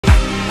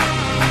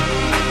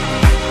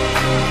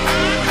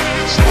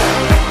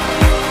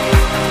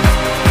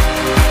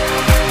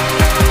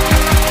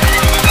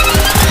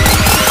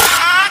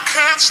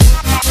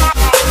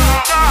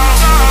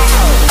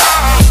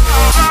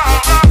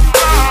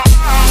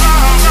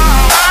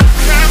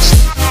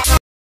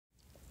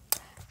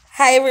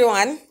Hi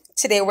everyone.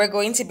 Today we're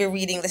going to be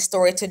reading the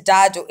story to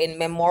Dadu in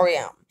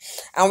Memoriam.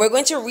 And we're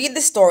going to read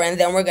the story and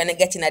then we're going to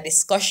get in a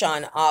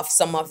discussion of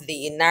some of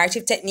the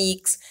narrative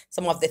techniques,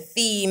 some of the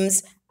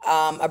themes,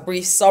 a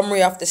brief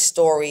summary of the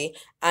story,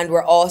 and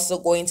we're also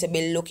going to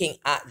be looking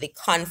at the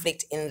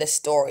conflict in the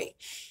story.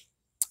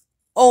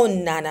 Oh,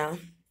 Nana,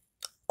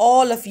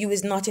 all of you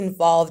is not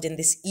involved in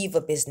this evil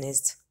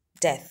business,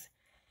 death,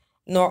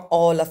 nor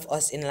all of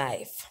us in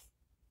life.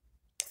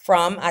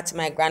 From At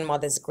My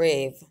Grandmother's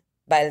Grave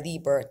by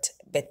Liebert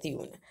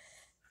Bethune.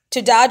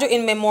 To Dadu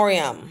in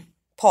Memoriam,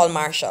 Paul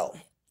Marshall.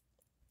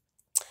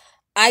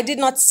 I did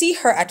not see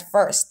her at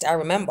first, I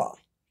remember.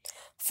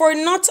 For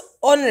not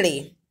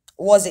only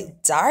was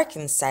it dark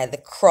inside the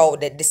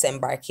crowded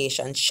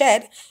disembarkation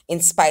shed, in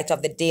spite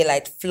of the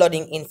daylight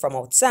flooding in from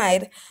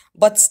outside,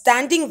 but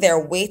standing there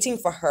waiting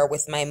for her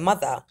with my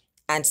mother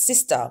and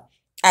sister,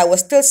 I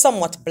was still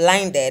somewhat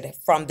blinded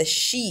from the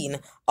sheen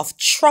of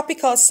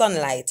tropical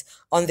sunlight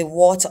on the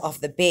water of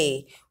the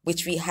bay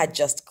which we had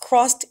just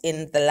crossed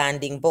in the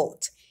landing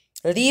boat,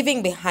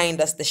 leaving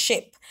behind us the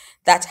ship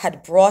that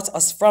had brought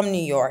us from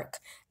New York,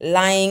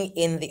 lying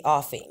in the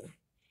offing.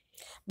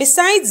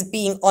 Besides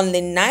being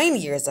only 9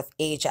 years of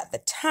age at the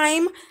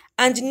time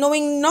and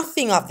knowing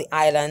nothing of the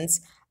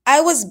islands,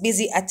 I was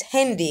busy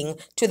attending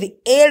to the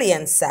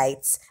alien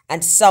sights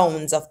and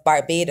sounds of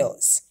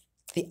Barbados,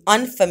 the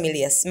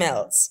unfamiliar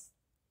smells.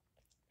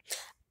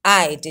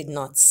 I did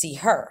not see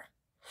her,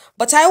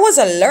 but I was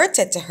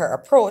alerted to her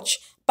approach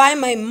by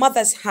my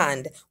mother's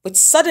hand, which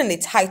suddenly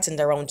tightened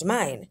around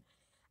mine.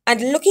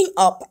 And looking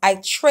up, I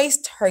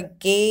traced her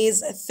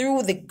gaze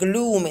through the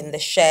gloom in the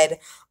shed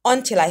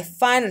until I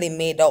finally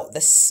made out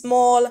the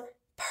small,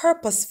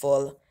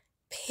 purposeful,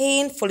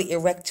 painfully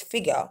erect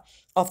figure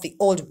of the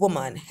old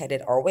woman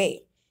headed our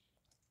way.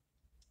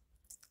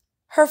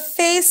 Her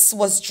face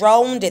was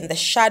drowned in the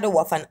shadow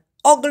of an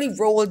ugly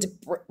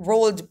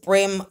rolled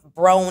brim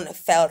brown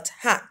felt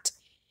hat.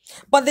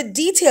 But the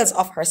details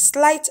of her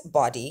slight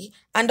body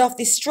and of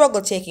the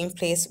struggle taking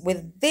place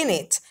within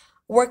it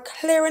were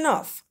clear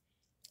enough.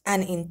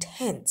 An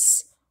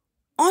intense,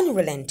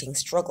 unrelenting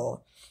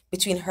struggle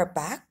between her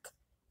back,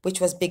 which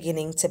was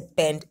beginning to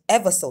bend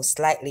ever so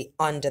slightly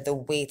under the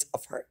weight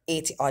of her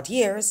 80 odd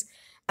years,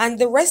 and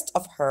the rest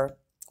of her,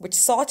 which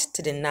sought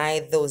to deny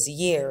those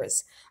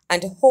years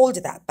and hold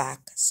that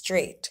back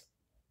straight.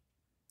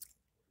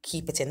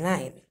 Keep it in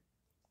line.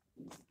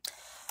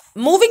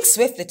 Moving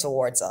swiftly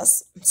towards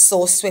us,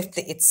 so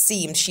swiftly it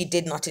seemed she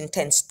did not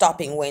intend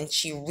stopping when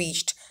she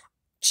reached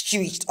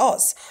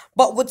us,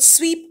 but would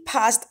sweep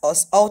past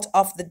us out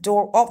of the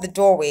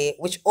doorway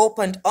which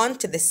opened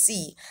onto the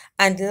sea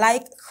and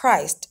like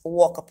Christ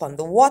walk upon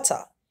the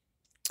water.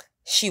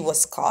 She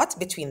was caught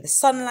between the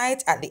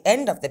sunlight at the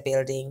end of the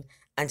building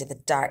and the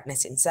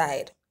darkness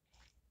inside.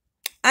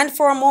 And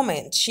for a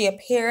moment she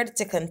appeared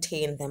to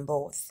contain them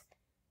both.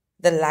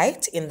 The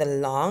light in the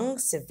long,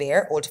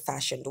 severe,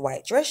 old-fashioned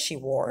white dress she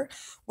wore,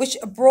 which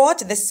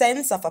brought the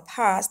sense of a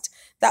past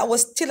that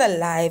was still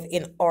alive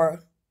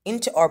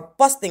into our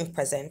bustling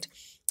present,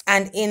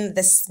 and in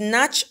the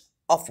snatch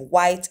of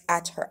white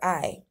at her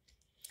eye,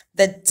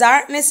 the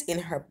darkness in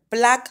her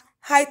black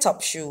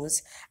high-top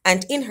shoes,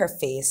 and in her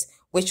face,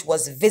 which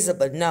was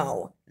visible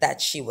now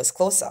that she was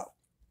closer.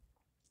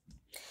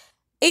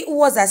 It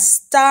was as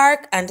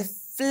stark and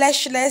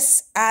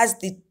fleshless as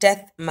the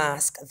death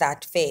mask,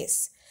 that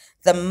face.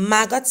 The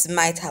maggots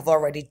might have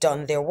already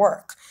done their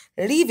work,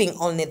 leaving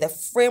only the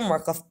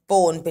framework of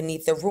bone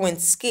beneath the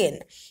ruined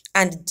skin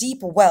and deep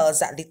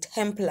wells at the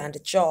temple and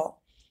jaw.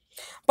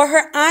 But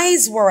her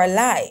eyes were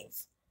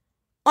alive,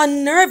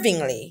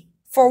 unnervingly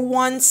for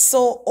one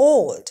so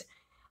old,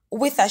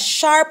 with a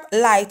sharp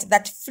light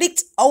that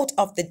flicked out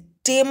of the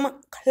dim,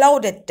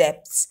 clouded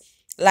depths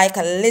like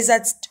a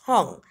lizard's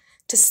tongue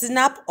to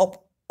snap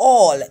up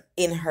all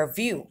in her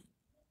view.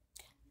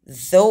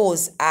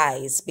 Those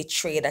eyes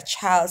betrayed a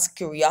child's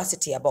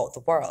curiosity about the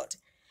world,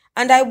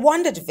 and I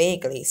wondered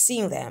vaguely,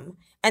 seeing them,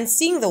 and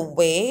seeing the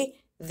way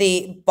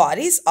the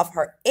bodies of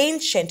her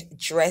ancient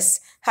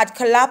dress had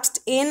collapsed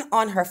in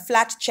on her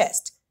flat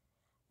chest.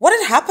 What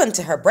had happened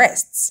to her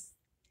breasts?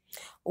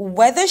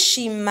 Whether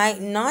she might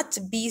not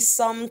be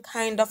some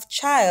kind of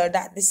child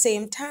at the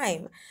same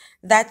time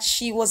that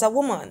she was a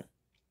woman,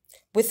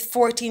 with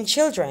 14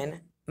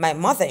 children, my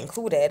mother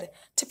included,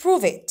 to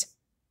prove it.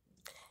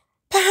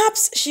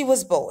 Perhaps she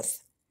was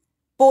both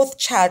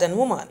child and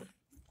woman.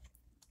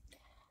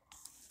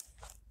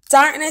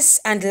 Darkness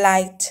and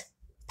light,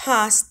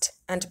 past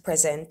and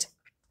present,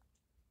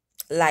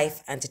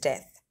 life and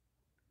death.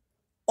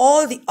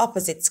 All the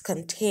opposites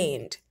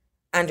contained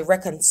and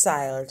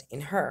reconciled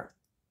in her.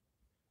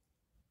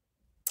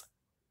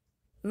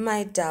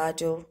 My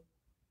Dadu,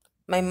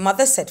 my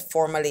mother said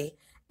formally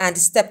and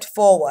stepped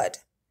forward.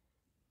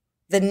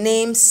 The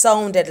name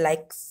sounded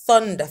like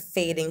thunder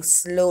fading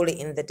slowly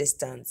in the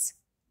distance.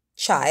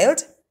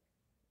 Child,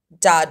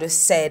 Dadu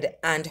said,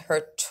 and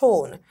her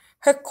tone,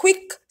 her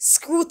quick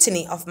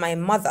scrutiny of my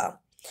mother,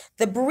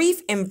 the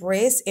brief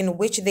embrace in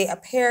which they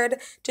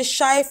appeared to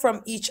shy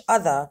from each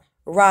other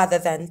rather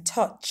than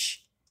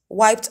touch,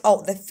 wiped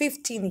out the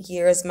 15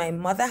 years my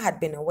mother had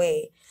been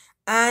away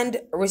and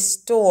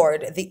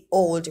restored the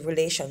old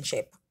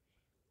relationship.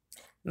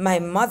 My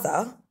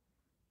mother,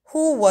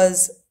 who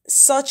was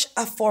such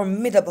a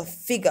formidable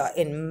figure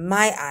in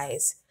my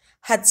eyes,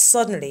 had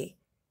suddenly,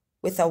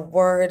 with a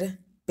word,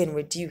 been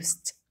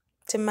reduced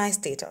to my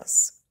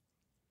status.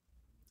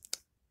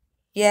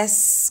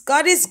 Yes,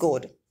 God is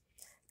good,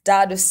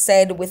 Dad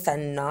said with a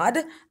nod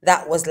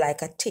that was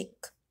like a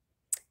tick.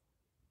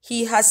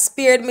 He has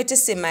spared me to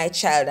see my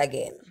child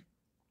again.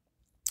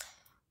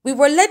 We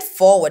were led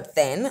forward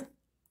then,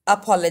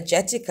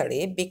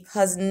 apologetically,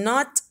 because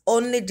not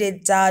only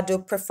did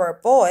Dadu prefer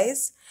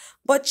boys,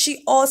 but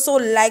she also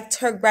liked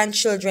her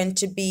grandchildren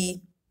to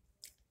be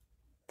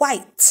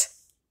white.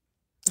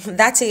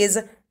 That is,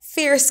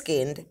 fair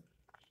skinned.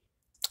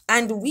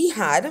 And we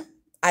had,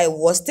 I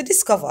was to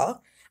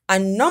discover, a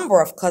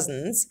number of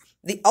cousins,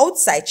 the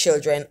outside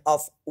children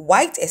of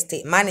white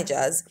estate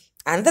managers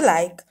and the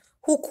like,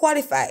 who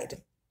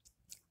qualified.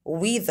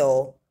 We,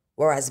 though,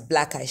 were as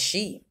black as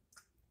she.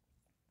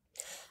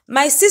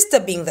 My sister,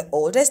 being the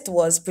oldest,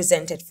 was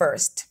presented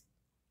first.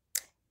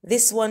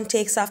 This one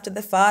takes after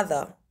the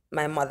father,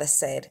 my mother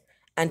said,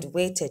 and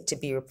waited to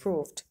be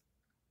reproved.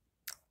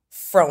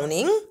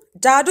 Frowning,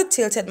 Dadu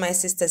tilted my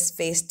sister's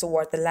face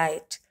toward the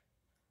light,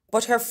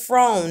 but her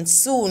frown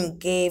soon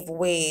gave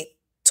way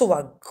to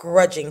a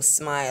grudging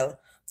smile,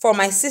 for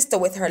my sister,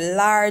 with her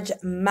large,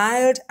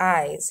 mild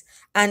eyes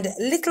and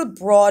little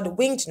broad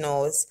winged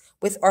nose,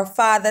 with our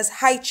father's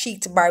high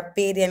cheeked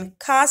Barbadian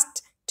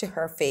cast to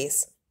her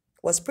face,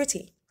 was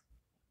pretty.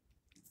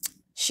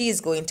 She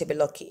is going to be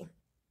lucky,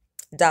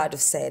 Dadu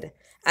said,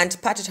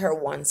 and patted her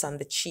once on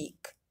the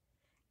cheek.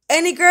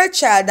 Any girl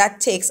child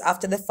that takes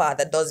after the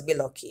father does be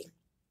lucky.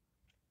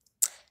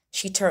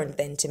 She turned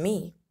then to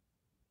me.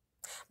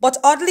 But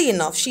oddly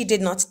enough, she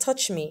did not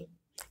touch me.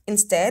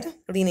 Instead,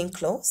 leaning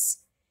close,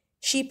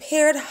 she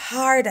peered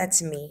hard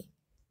at me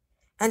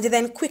and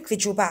then quickly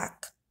drew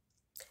back.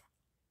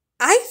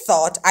 I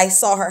thought I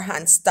saw her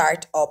hand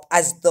start up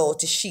as though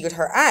to shield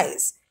her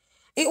eyes.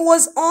 It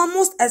was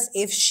almost as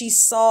if she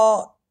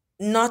saw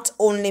not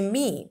only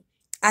me,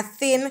 a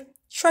thin,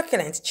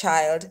 truculent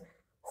child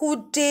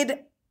who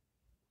it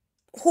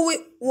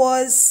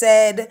was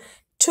said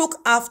took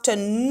after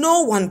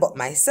no one but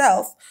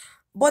myself,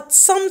 but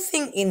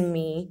something in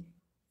me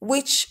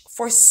which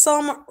for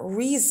some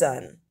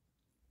reason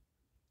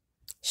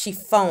she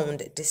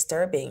found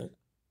disturbing,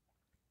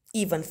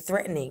 even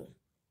threatening.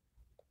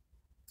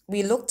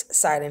 We looked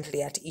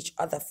silently at each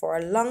other for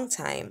a long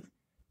time,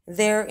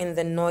 there in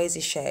the noisy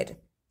shed,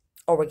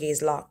 our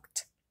gaze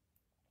locked.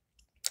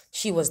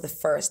 She was the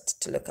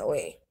first to look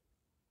away.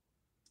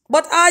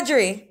 But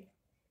Audrey,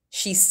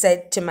 she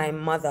said to my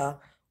mother,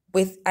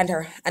 and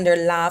her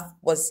laugh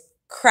was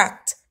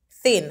cracked,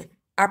 thin,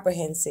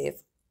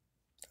 apprehensive.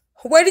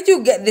 Where did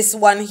you get this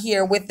one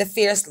here with the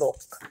fierce look?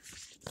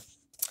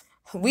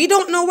 We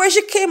don't know where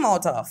she came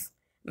out of,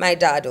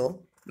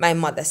 my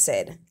mother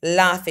said,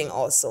 laughing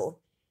also.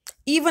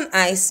 Even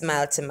I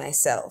smiled to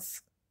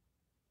myself.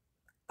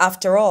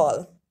 After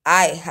all,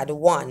 I had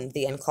won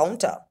the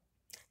encounter.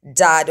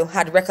 Dadu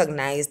had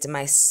recognized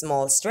my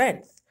small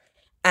strength,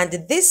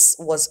 and this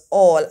was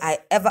all I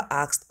ever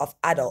asked of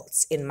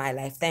adults in my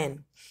life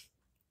then.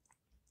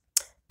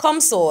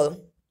 Come,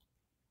 Soul,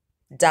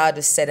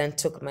 Dadu said and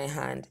took my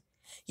hand.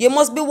 You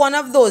must be one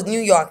of those New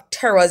York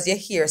terrors you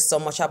hear so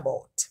much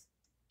about.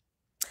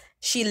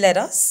 She led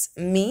us,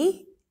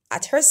 me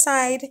at her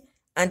side,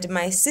 and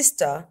my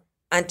sister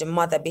and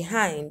mother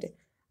behind,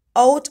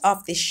 out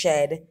of the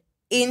shed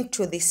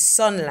into the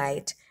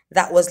sunlight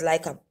that was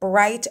like a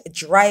bright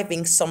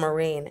driving summer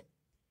rain,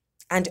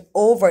 and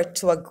over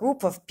to a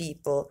group of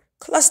people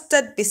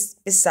clustered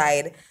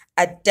beside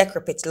a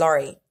decrepit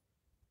lorry.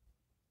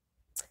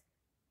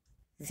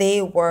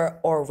 They were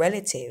our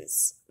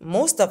relatives,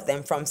 most of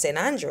them from St.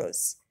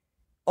 Andrews,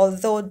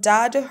 although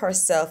Dad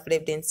herself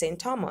lived in St.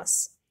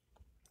 Thomas.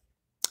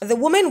 The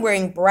women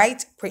wearing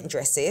bright print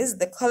dresses,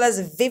 the colors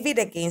vivid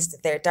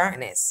against their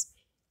darkness.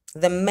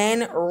 The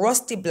men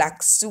rusty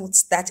black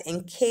suits that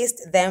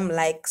encased them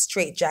like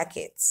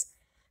straitjackets.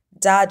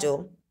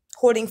 Dadu,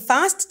 holding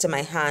fast to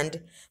my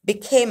hand,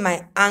 became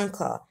my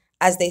anchor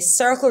as they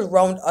circled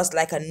round us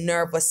like a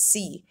nervous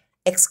sea,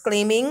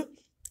 exclaiming,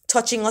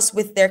 touching us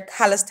with their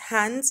calloused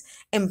hands,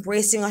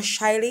 embracing us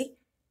shyly.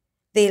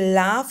 They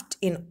laughed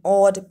in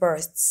awed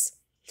bursts.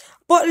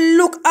 But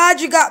look,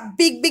 Audrey got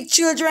big, big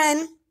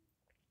children.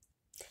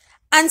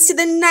 And see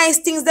the nice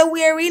things they're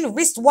wearing,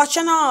 wristwatch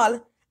and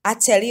all. I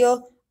tell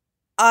you,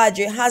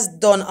 Audrey has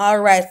done all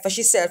right for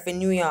herself in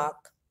New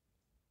York.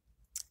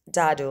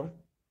 Dadu,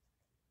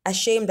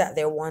 ashamed at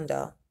their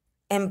wonder,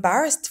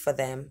 embarrassed for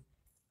them,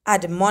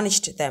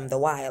 admonished them the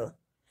while.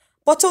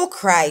 But oh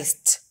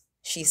Christ,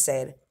 she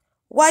said,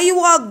 why you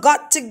all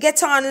got to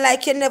get on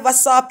like you never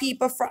saw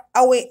people from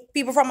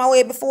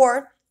away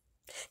before?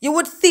 You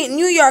would think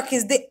New York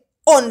is the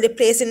only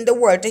place in the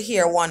world to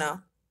hear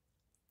one.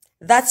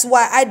 That's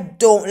why I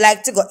don't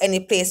like to go any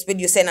place with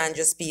you St.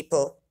 Andrews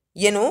people.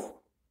 You know?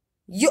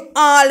 You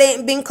all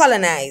ain't been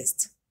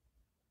colonized.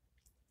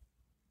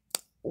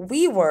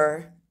 We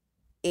were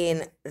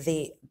in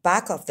the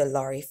back of the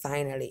lorry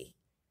finally,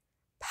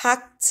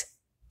 packed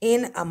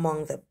in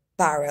among the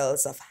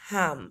barrels of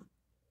ham,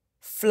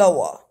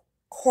 flour,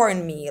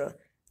 cornmeal,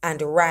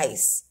 and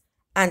rice,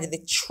 and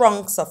the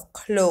trunks of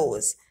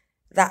clothes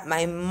that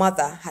my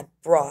mother had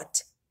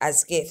brought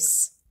as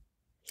gifts.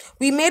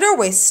 We made our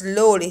way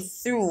slowly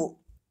through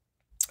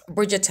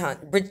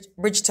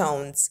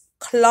Bridgetown's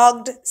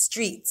clogged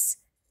streets,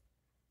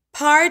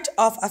 part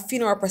of a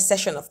funeral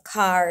procession of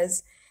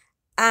cars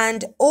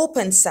and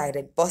open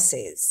sided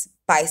buses,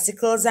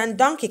 bicycles, and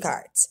donkey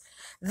carts.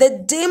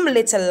 The dim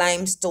little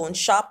limestone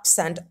shops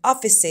and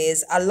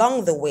offices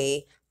along the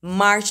way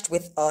marched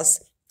with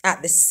us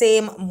at the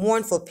same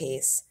mournful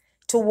pace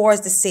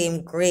towards the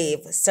same grave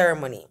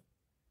ceremony,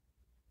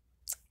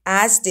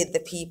 as did the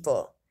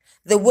people,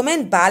 the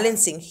women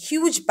balancing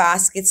huge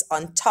baskets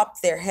on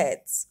top their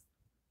heads,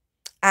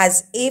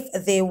 as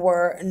if they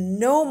were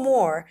no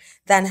more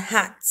than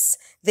hats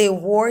they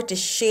wore to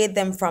shade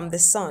them from the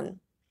sun.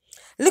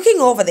 Looking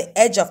over the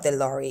edge of the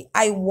lorry,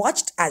 I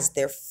watched as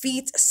their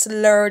feet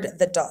slurred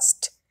the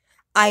dust.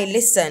 I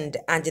listened,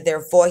 and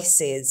their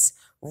voices,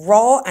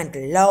 raw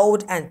and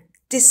loud and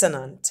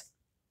dissonant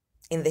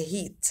in the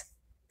heat,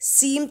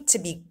 seemed to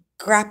be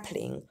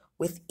grappling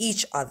with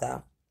each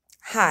other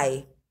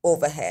high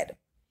overhead.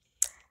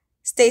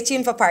 Stay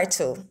tuned for part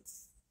two.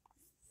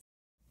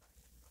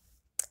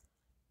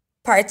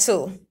 Part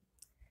two.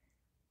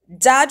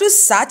 Dadu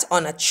sat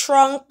on a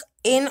trunk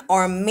in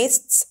our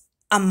midst,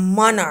 a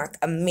monarch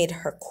amid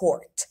her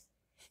court.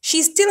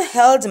 She still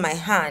held my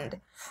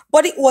hand,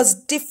 but it was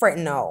different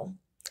now.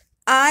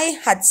 I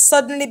had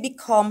suddenly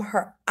become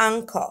her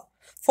anchor,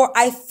 for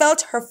I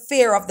felt her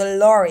fear of the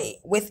lorry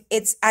with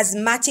its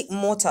asthmatic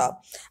motor,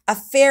 a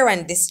fear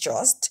and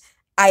distrust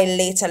I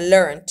later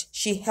learned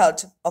she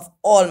held of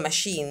all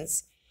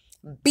machines,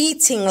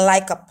 beating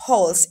like a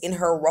pulse in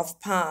her rough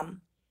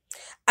palm.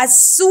 As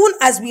soon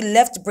as we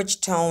left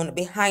Bridgetown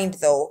behind,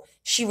 though,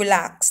 she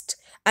relaxed,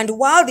 and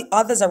while the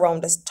others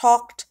around us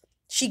talked,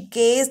 she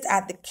gazed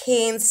at the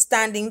canes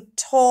standing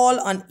tall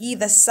on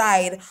either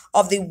side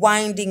of the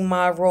winding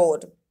mile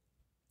road.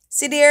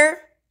 "See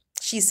there,"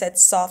 she said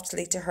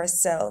softly to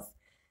herself.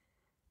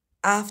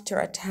 "After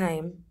a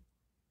time,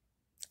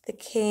 the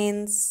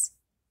canes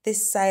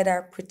this side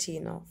are pretty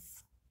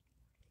enough."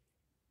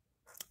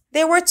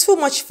 They were too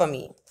much for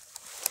me.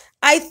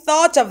 I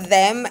thought of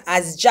them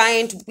as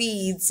giant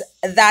weeds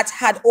that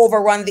had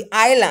overrun the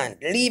island,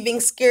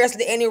 leaving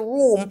scarcely any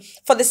room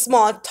for the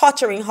small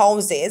tottering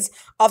houses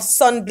of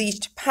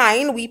sun-bleached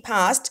pine we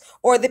passed,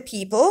 or the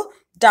people,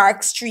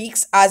 dark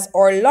streaks as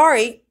our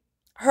lorry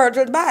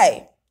hurtled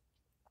by.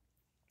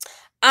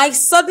 I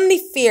suddenly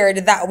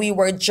feared that we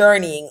were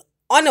journeying,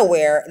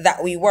 unaware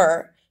that we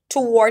were,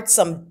 towards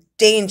some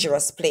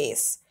dangerous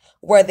place,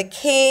 where the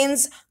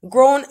canes,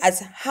 grown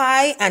as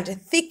high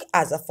and thick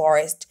as a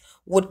forest,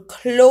 would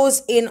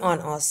close in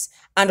on us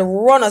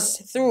and run us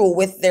through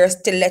with their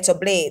stiletto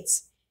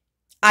blades.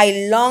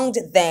 I longed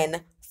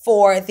then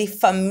for the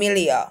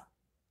familiar,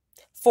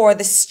 for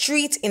the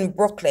street in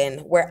Brooklyn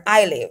where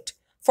I lived,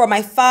 for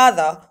my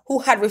father who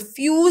had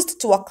refused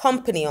to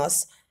accompany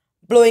us,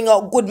 blowing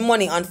out good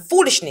money on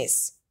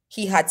foolishness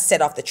he had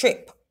set off the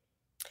trip,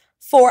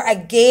 for a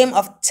game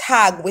of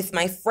tag with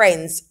my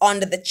friends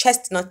under the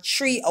chestnut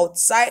tree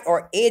outside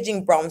our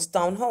aging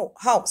brownstone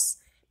house.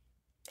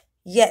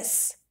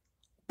 Yes,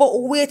 but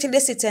wait till you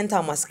see St.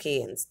 Thomas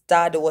canes,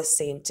 Dad was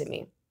saying to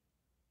me.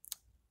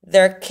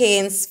 "They're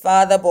canes,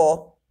 Father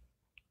Bo."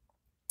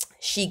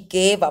 She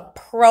gave a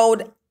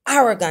proud,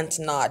 arrogant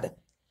nod.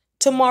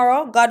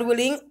 "Tomorrow, God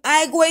willing,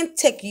 I go and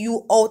take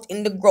you out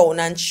in the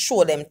ground and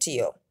show them to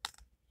you."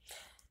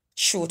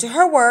 True to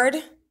her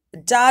word,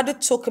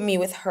 Dad took me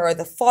with her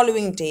the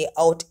following day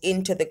out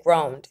into the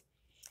ground.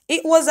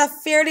 It was a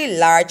fairly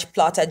large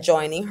plot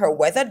adjoining her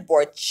weathered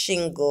board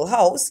shingle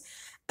house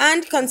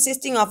and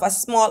consisting of a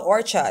small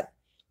orchard,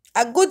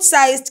 a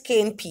good-sized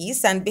cane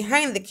piece, and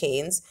behind the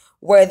canes,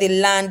 where the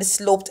land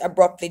sloped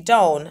abruptly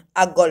down,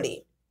 a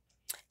gully.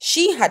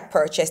 She had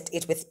purchased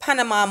it with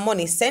Panama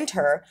money sent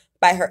her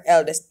by her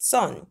eldest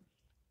son,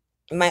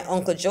 my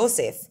Uncle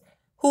Joseph,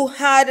 who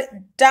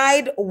had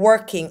died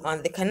working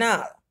on the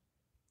canal.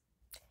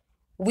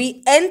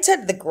 We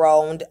entered the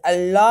ground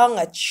along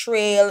a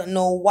trail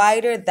no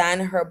wider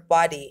than her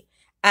body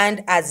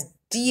and as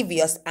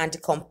devious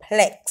and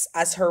complex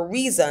as her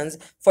reasons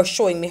for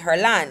showing me her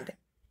land.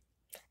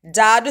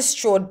 Dad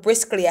strode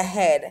briskly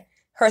ahead,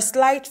 her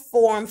slight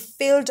form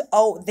filled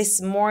out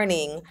this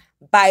morning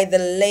by the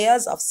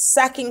layers of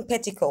sacking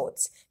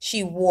petticoats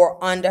she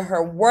wore under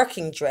her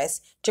working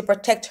dress to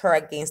protect her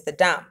against the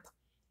damp.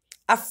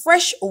 A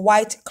fresh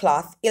white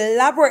cloth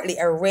elaborately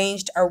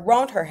arranged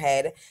around her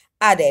head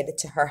added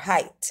to her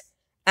height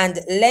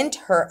and lent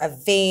her a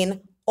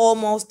vain,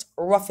 almost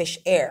roughish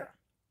air.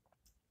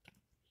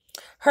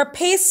 Her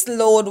pace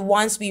slowed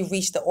once we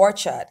reached the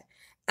orchard,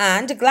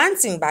 and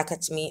glancing back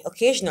at me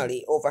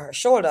occasionally over her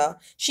shoulder,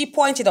 she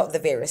pointed out the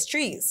various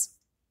trees.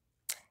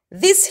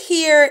 "This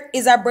here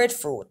is a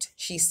breadfruit,"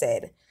 she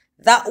said.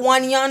 "That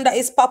one yonder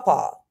is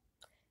pawpaw.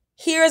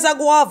 Here's a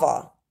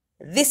guava.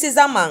 This is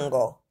a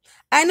mango.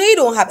 I know you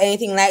don't have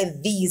anything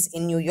like these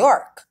in New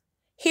York.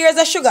 Here's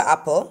a sugar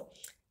apple.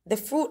 The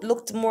fruit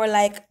looked more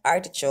like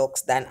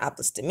artichokes than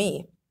apples to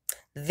me.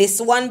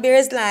 This one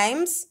bears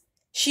limes.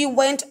 She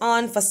went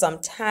on for some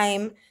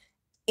time,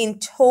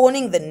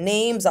 intoning the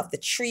names of the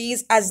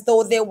trees as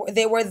though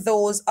they were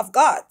those of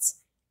gods.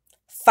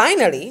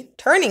 Finally,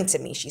 turning to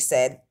me, she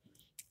said,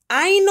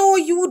 I know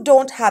you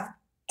don't have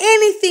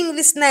anything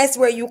this nice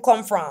where you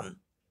come from.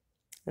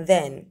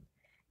 Then,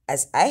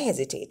 as I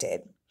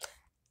hesitated,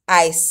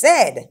 I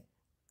said,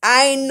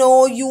 I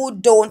know you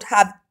don't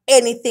have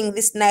anything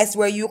this nice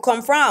where you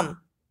come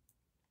from.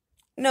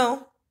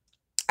 No,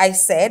 I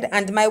said,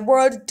 and my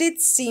world did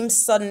seem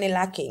suddenly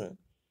lacking.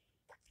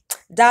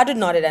 Dad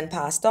nodded and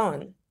passed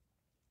on.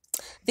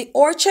 The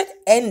orchard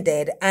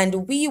ended,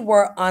 and we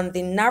were on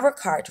the narrow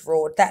cart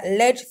road that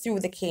led through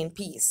the cane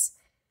piece,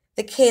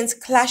 the canes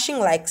clashing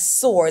like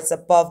swords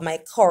above my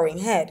cowering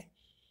head.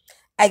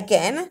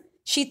 Again,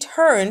 she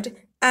turned,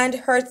 and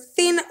her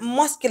thin,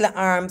 muscular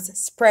arms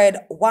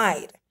spread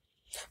wide,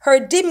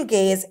 her dim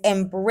gaze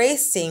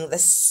embracing the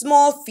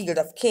small field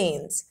of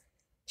canes.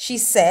 She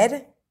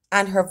said,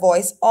 and her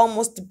voice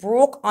almost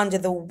broke under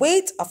the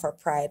weight of her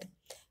pride,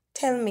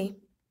 Tell me,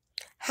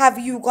 have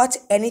you got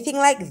anything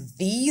like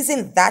these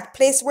in that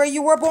place where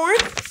you were born?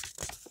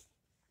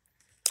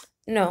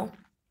 No,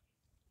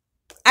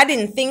 I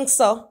didn't think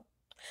so.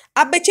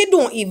 I bet you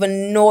don't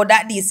even know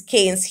that these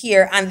canes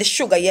here and the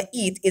sugar you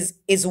eat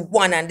is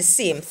one and the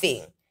same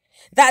thing.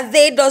 That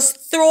they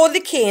just throw the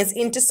canes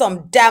into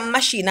some damn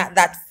machine at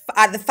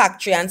the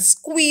factory and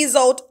squeeze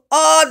out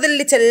all the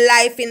little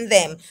life in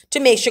them to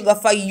make sugar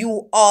for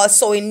you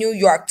also in New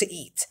York to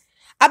eat.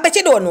 I bet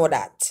you don't know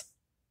that.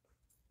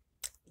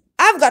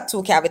 I've got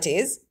 2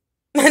 cavities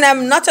and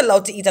I'm not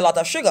allowed to eat a lot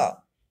of sugar.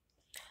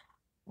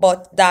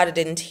 But Dad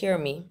didn't hear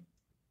me.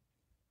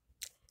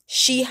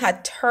 She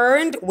had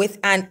turned with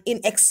an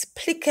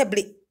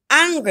inexplicably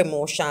angry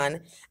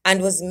motion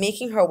and was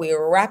making her way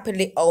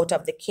rapidly out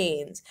of the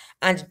canes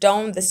and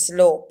down the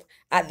slope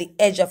at the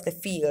edge of the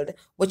field,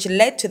 which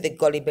led to the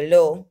gully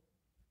below.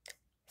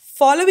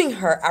 Following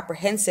her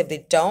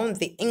apprehensively down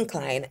the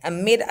incline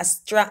amid a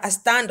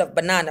stand of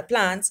banana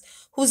plants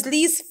whose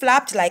leaves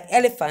flapped like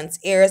elephants'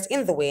 ears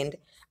in the wind,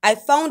 I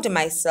found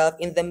myself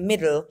in the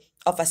middle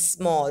of a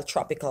small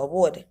tropical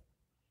wood.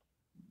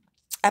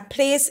 A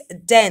place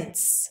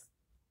dense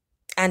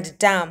and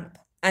damp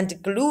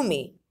and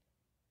gloomy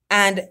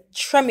and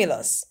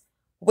tremulous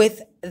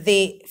with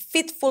the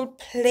fitful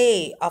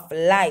play of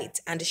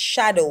light and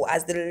shadow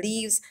as the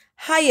leaves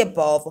high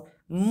above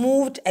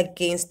moved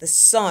against the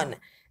sun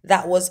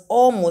that was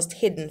almost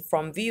hidden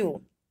from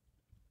view.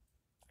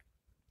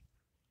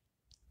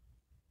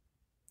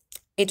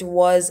 It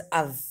was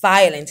a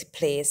violent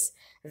place,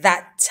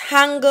 that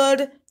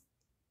tangled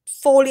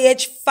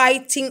foliage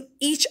fighting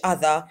each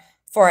other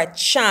for a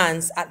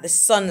chance at the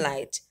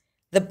sunlight,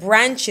 the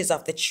branches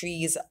of the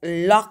trees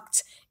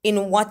locked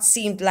in what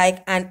seemed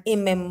like an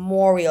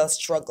immemorial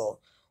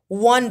struggle,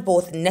 one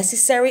both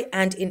necessary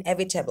and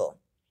inevitable.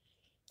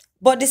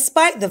 But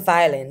despite the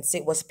violence,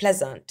 it was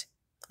pleasant,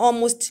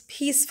 almost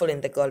peaceful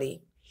in the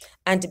gully,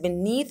 and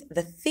beneath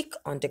the thick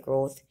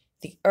undergrowth,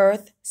 the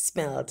earth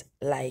smelled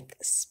like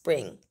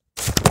spring.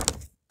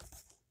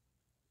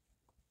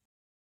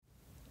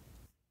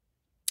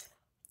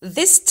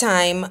 This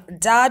time,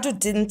 Dadu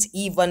didn't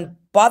even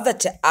bother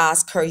to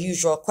ask her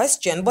usual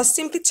question, but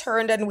simply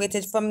turned and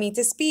waited for me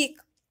to speak.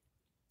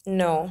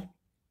 No,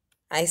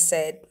 I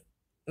said,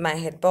 my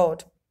head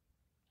bowed.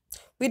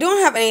 We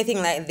don't have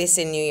anything like this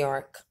in New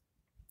York.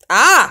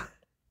 Ah,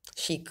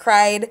 she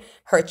cried,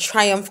 her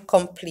triumph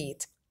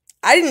complete.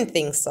 I didn't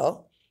think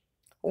so.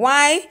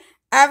 Why,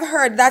 I've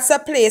heard that's a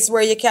place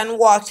where you can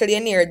walk till your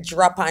near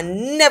drop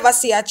and never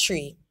see a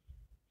tree.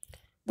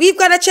 We've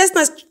got a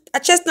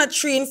chestnut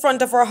tree in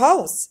front of our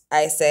house,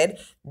 I said.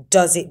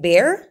 Does it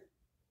bear?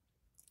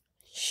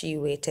 She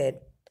waited.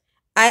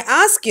 I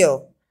ask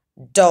you,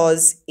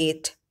 does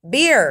it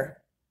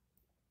bear?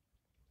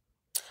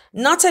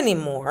 Not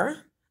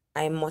anymore,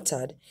 I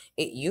muttered.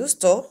 It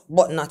used to,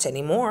 but not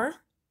anymore.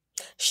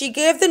 She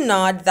gave the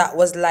nod that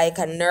was like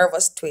a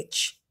nervous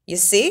twitch. You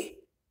see,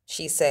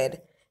 she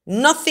said,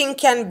 nothing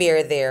can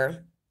bear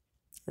there.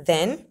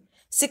 Then,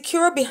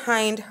 secure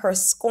behind her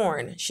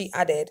scorn, she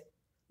added,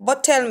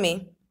 but tell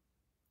me,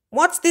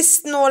 what's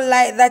this snow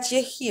light that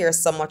you hear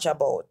so much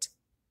about?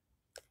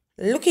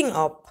 Looking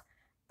up,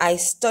 I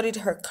studied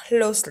her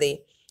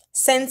closely,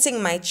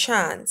 sensing my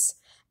chance,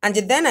 and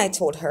then I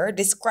told her,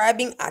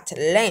 describing at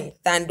length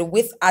and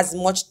with as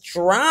much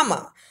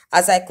drama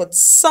as I could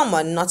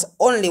summon not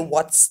only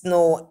what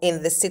snow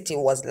in the city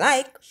was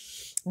like,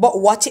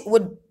 but what it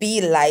would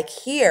be like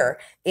here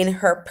in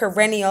her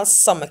perennial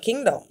summer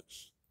kingdom.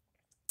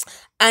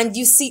 And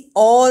you see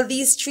all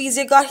these trees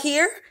you got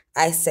here?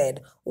 I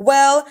said.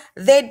 Well,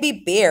 they'd be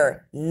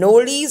bare, no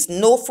leaves,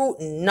 no fruit,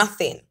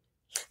 nothing.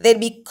 They'd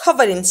be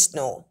covered in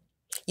snow.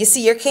 You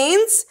see your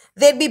canes?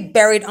 They'd be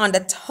buried under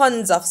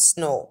tons of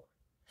snow.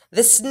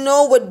 The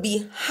snow would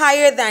be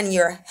higher than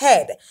your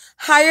head,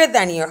 higher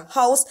than your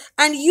house,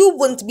 and you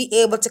wouldn't be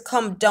able to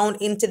come down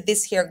into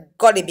this here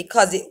gully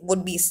because it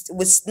would be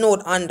was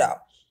snowed under.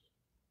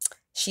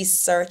 She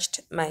searched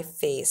my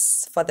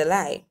face for the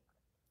lie,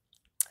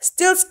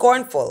 still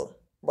scornful,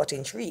 but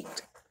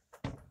intrigued.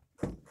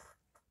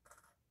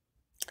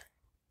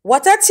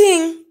 What a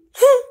thing,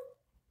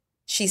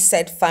 she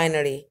said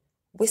finally,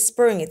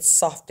 whispering it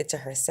softly to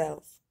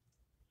herself.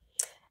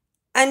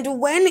 And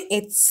when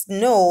it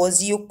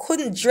snows, you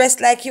couldn't dress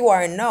like you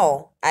are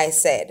now, I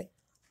said.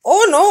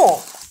 Oh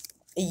no,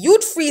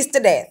 you'd freeze to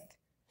death.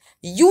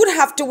 You'd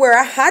have to wear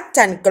a hat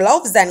and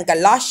gloves and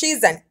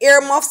galoshes and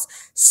earmuffs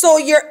so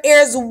your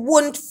ears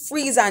wouldn't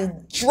freeze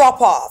and drop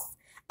off,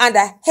 and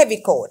a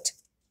heavy coat.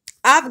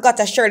 I've got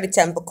a Shirley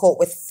Temple coat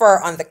with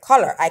fur on the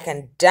collar. I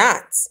can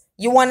dance.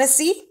 You want to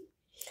see?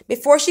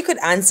 Before she could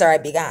answer, I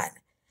began.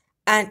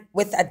 And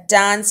with a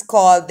dance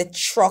called the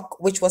truck,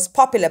 which was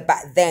popular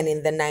back then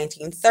in the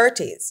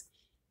 1930s.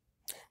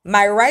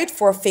 My right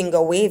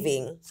forefinger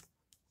waving,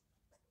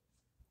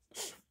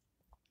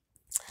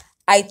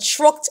 I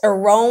trucked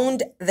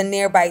around the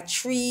nearby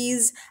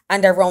trees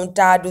and around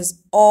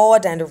Dadu's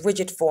odd and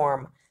rigid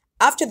form.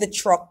 After the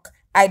truck,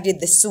 I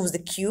did the Suzy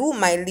Q,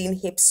 my lean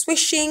hips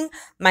swishing,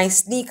 my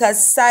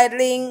sneakers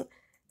sidling,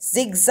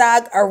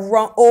 zigzag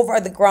around over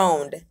the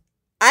ground.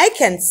 I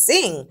can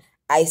sing,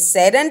 I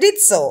said and did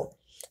so,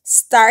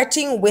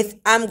 starting with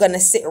I'm gonna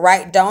sit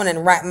right down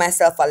and write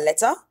myself a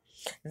letter,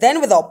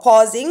 then without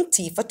pausing,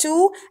 T for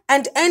two,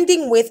 and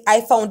ending with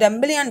I found $1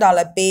 million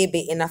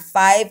baby in a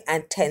 5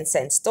 and 10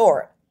 cent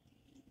store.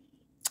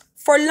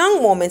 For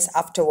long moments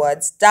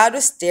afterwards,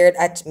 Dadu stared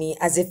at me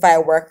as if I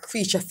were a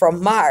creature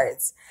from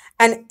Mars,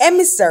 an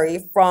emissary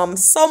from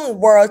some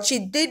world she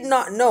did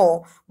not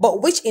know,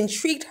 but which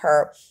intrigued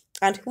her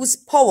and whose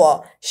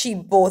power she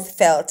both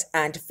felt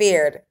and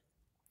feared.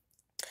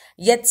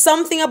 Yet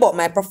something about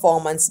my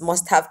performance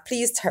must have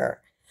pleased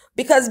her,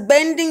 because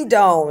bending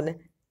down,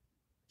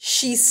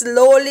 she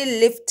slowly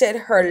lifted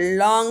her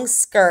long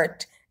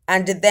skirt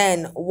and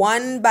then,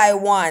 one by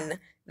one,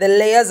 the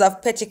layers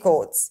of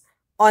petticoats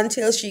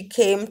until she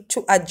came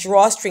to a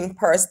drawstring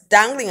purse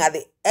dangling at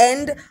the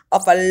end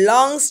of a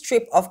long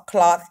strip of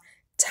cloth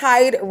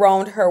tied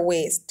round her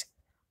waist.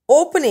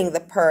 Opening the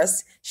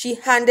purse, she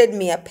handed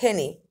me a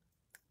penny.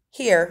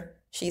 Here,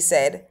 she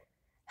said,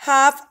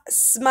 half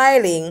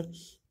smiling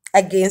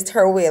against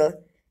her will.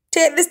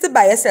 Take this to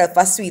buy yourself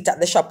a sweet at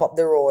the shop up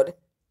the road.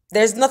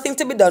 There's nothing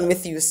to be done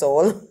with you,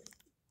 soul.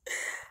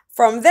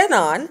 From then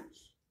on,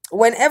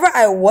 whenever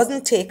I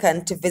wasn't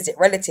taken to visit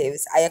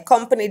relatives, I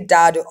accompanied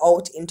Dadu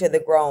out into the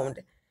ground,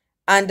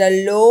 and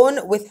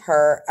alone with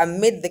her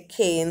amid the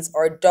canes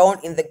or down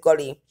in the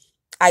gully,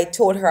 I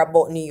told her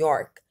about New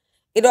York.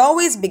 It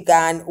always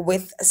began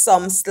with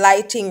some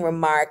slighting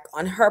remark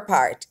on her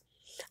part.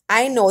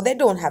 I know they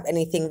don't have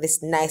anything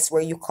this nice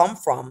where you come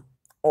from.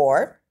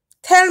 Or,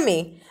 tell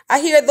me,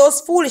 I hear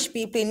those foolish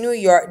people in New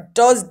York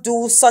does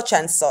do such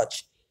and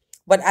such.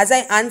 But as I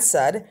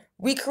answered,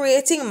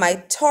 recreating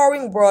my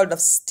towering world of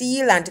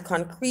steel and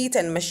concrete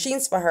and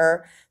machines for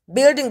her,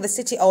 building the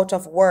city out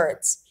of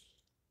words,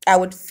 I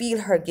would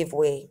feel her give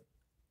way.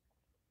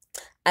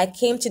 I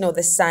came to know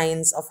the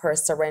signs of her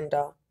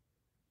surrender,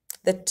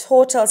 the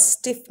total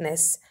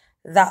stiffness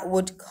that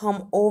would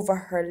come over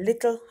her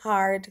little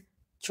hard,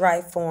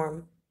 dry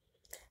form,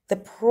 the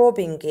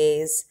probing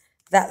gaze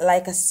that,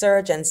 like a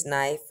surgeon's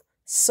knife,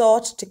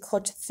 sought to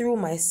cut through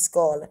my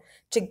skull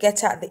to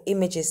get at the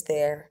images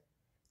there,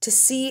 to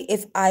see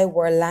if I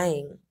were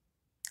lying.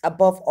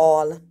 Above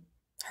all,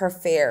 her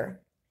fear,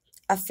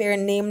 a fear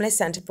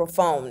nameless and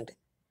profound,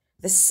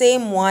 the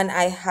same one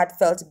I had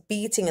felt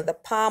beating in the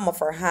palm of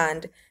her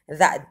hand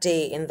that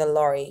day in the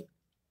lorry.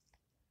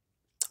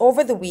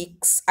 Over the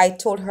weeks, I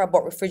told her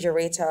about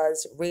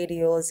refrigerators,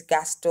 radios,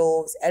 gas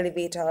stoves,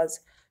 elevators,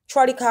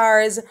 trolley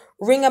cars,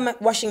 ringer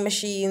washing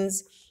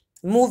machines,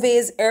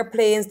 movies,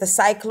 airplanes, the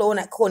cyclone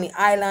at Coney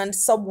Island,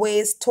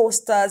 subways,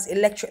 toasters,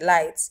 electric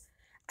lights.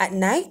 At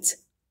night,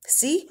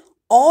 see,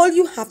 all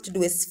you have to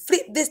do is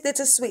flip this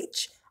little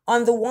switch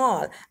on the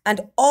wall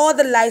and all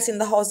the lights in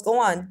the house go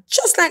on,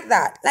 just like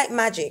that, like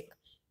magic.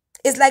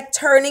 It's like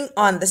turning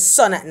on the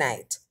sun at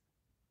night.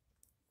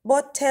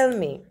 But tell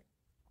me,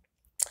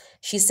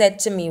 she said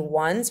to me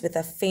once with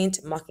a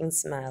faint mocking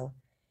smile,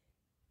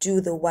 do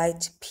the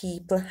white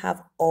people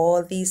have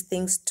all these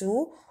things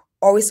too?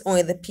 Or is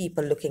only the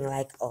people looking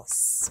like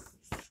us?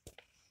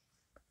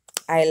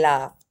 I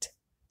laughed.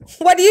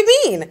 What do you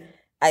mean?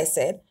 I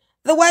said.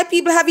 The white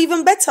people have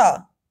even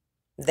better.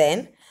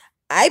 Then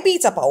I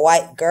beat up a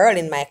white girl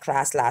in my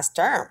class last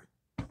term.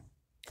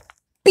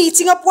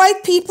 Beating up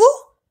white people?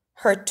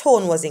 Her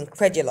tone was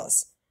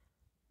incredulous.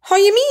 How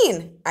you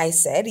mean? I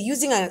said,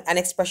 using an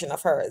expression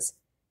of hers.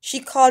 She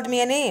called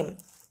me a name.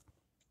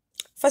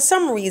 For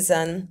some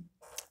reason,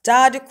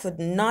 Dad could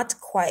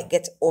not quite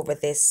get over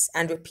this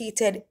and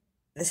repeated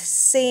the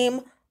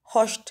same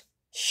hushed,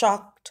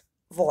 shocked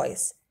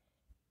voice.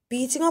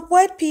 Beating up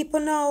white people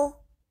now?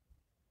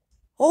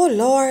 Oh,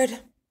 Lord.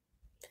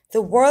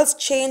 The world's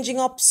changing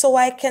up so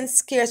I can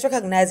scarce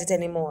recognize it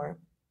anymore.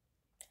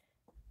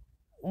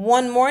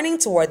 One morning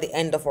toward the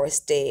end of our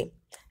stay,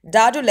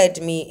 Dadu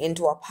led me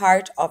into a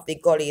part of the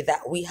gully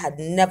that we had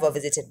never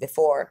visited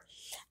before,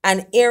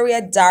 an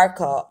area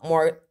darker,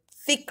 more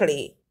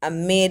thickly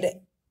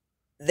amid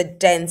the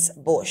dense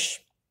bush.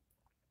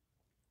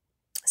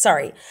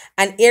 Sorry,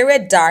 an area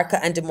darker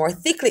and more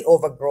thickly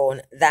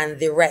overgrown than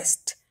the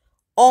rest,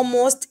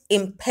 almost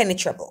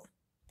impenetrable.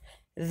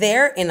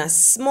 There, in a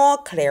small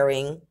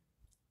clearing,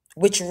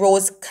 which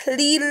rose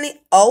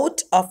cleanly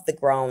out of the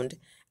ground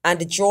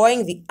and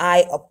drawing the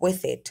eye up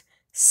with it,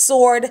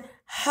 soared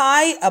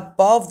high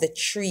above the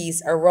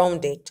trees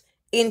around it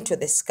into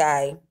the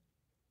sky.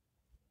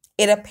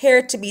 It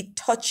appeared to be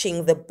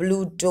touching the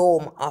blue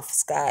dome of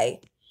sky,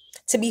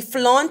 to be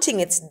flaunting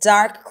its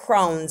dark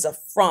crowns of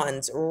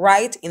fronds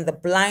right in the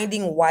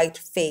blinding white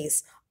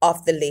face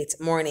of the late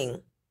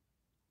morning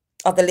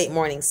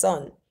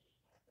sun.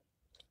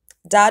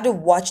 Dadu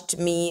watched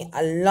me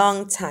a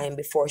long time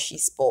before she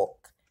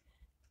spoke,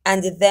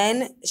 and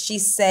then she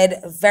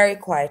said very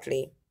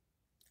quietly,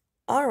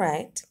 "All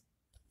right,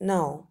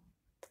 now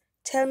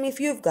tell me if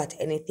you've got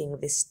anything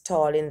this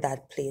tall in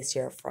that place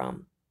you're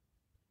from."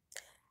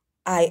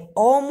 I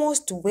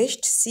almost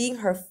wished, seeing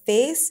her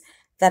face,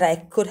 that I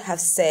could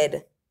have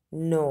said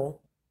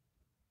no.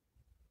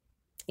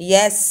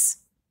 "Yes,"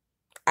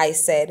 I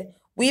said,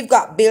 "we've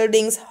got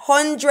buildings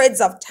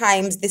hundreds of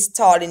times this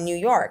tall in New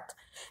York.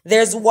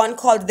 There's one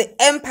called the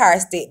Empire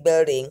State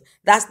Building.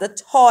 That's the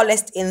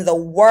tallest in the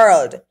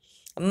world.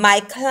 My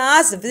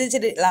class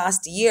visited it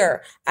last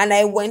year and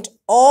I went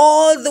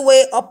all the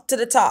way up to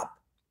the top.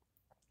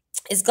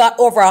 It's got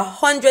over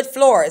 100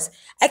 floors.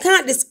 I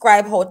can't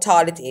describe how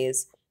tall it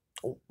is.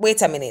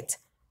 Wait a minute.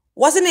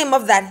 What's the name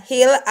of that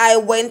hill I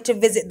went to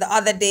visit the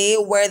other day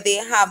where they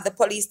have the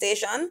police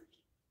station?"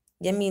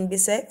 "You mean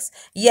Bisex?"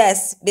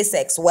 "Yes,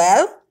 Bisex.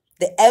 Well,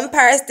 the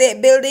Empire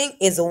State Building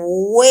is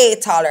way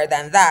taller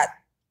than that."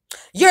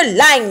 "You're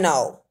lying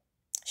now,"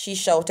 she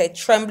shouted,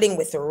 trembling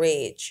with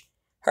rage.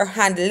 Her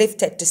hand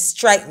lifted to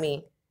strike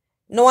me.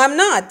 "No, I'm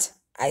not,"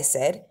 I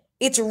said.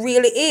 "It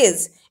really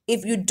is.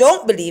 If you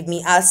don't believe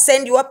me, I'll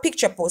send you a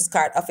picture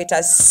postcard of it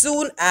as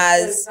soon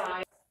as...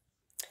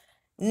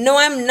 "No,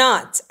 I'm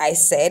not," I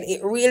said.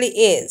 "It really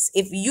is.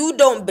 If you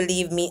don't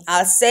believe me,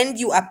 I'll send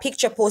you a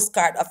picture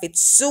postcard of it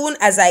soon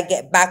as I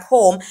get back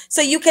home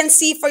so you can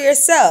see for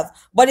yourself.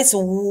 But it's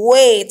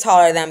way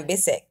taller than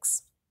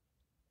Bisex."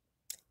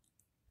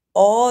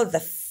 All the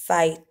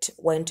fight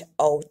went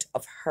out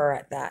of her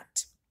at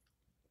that.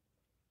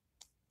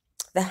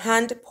 The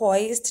hand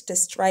poised to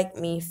strike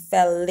me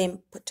fell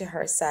limp to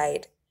her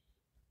side,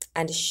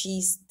 and as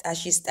she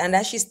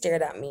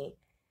stared at me,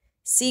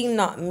 seeing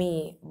not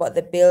me, but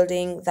the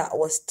building that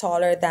was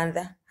taller than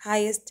the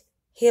highest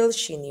hill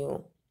she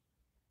knew.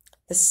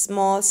 The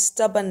small,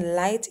 stubborn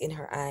light in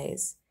her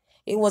eyes,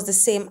 it was the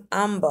same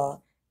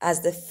amber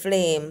as the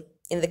flame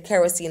in the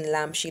kerosene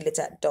lamp she lit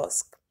at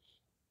dusk,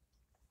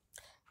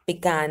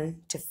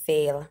 began to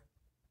fail.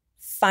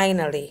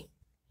 Finally,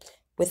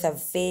 with a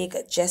vague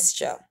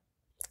gesture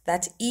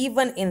that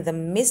even in the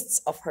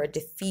midst of her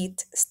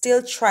defeat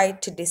still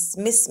tried to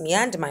dismiss me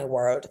and my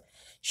world,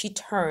 she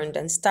turned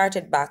and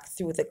started back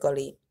through the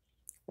gully,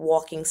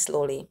 walking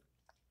slowly,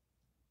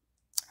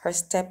 her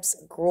steps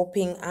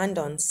groping and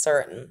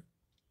uncertain,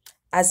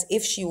 as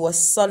if she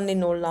was suddenly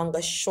no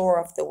longer sure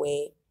of the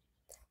way,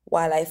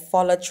 while I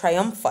followed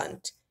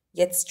triumphant,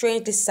 yet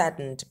strangely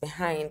saddened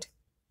behind.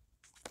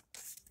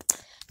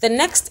 The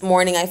next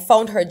morning I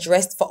found her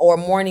dressed for our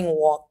morning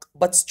walk,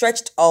 but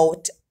stretched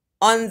out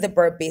on the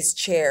Burbase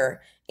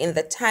chair in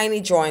the tiny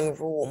drawing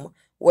room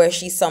where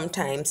she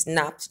sometimes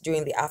napped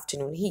during the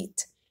afternoon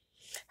heat.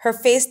 Her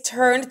face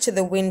turned to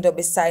the window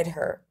beside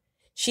her.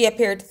 She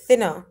appeared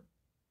thinner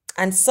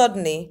and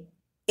suddenly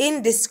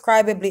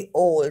indescribably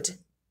old.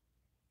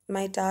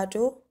 "My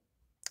Dadu?"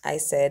 I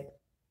said.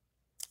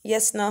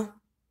 "Yes, no,"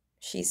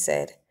 she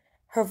said.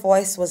 Her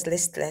voice was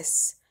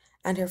listless,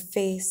 and the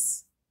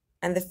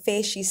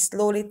face she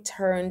slowly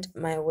turned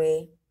my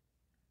way.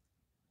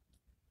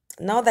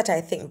 Now that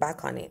I think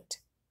back on it,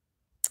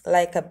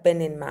 like a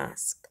bending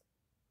mask,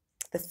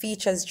 the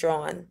features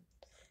drawn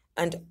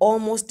and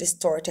almost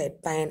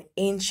distorted by an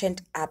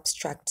ancient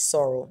abstract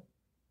sorrow.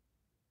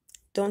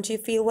 "Don't you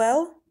feel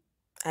well?"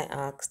 I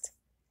asked.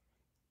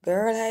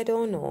 "Girl, I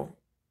don't know."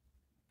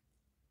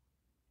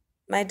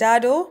 "My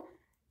Dadu,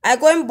 I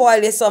go and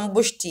boil you some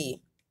bush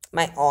tea,"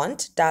 my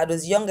aunt,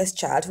 Dadu's youngest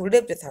child who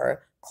lived with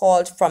her,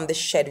 called from the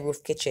shed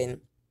roof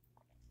kitchen.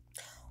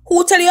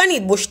 "Who tell you I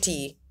need bush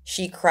tea?"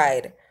 she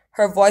cried,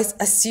 her voice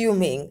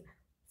assuming,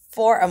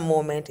 for a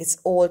moment, its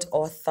old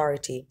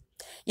authority.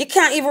 "You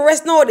can't even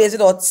rest nowadays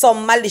without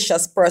some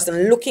malicious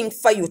person looking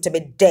for you to be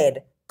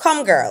dead.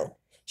 Come, girl."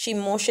 She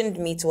motioned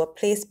me to a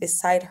place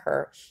beside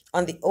her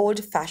on the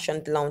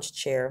old-fashioned lounge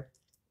chair.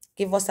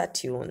 "Give us a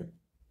tune."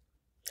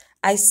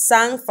 I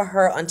sang for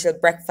her until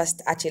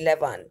breakfast at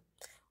 11,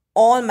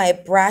 all my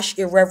brash,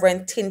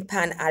 irreverent Tin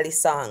Pan Alley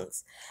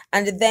songs,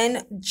 and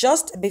then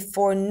just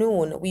before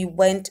noon we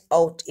went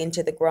out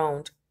into the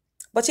ground.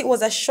 But it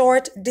was a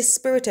short,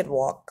 dispirited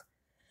walk.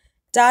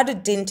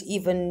 Dad didn't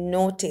even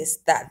notice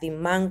that the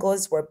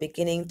mangoes were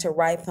beginning to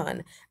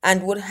ripen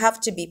and would have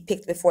to be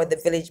picked before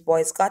the village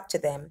boys got to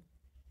them.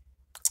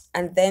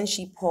 And then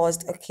she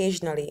paused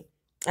occasionally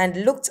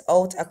and looked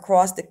out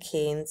across the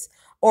canes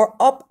or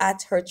up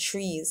at her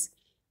trees.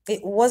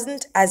 It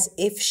wasn't as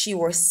if she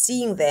were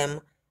seeing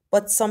them,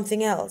 but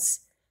something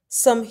else.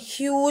 Some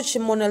huge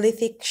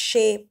monolithic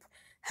shape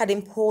had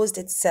imposed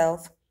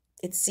itself,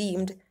 it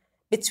seemed,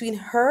 between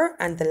her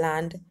and the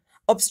land,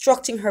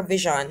 obstructing her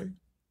vision.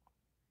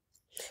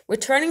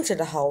 Returning to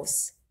the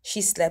house,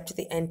 she slept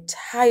the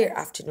entire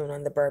afternoon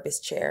on the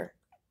Burbis chair.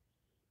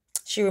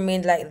 She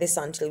remained like this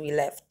until we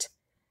left,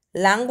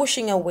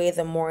 languishing away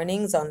the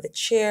mornings on the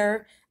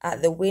chair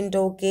at the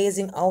window,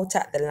 gazing out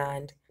at the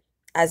land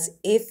as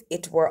if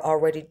it were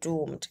already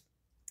doomed.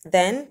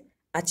 Then,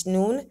 at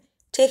noon,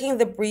 taking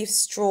the brief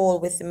stroll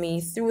with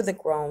me through the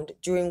ground,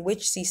 during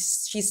which she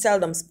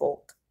seldom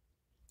spoke,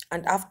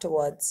 and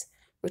afterwards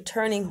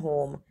returning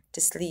home to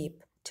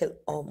sleep till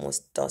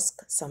almost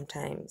dusk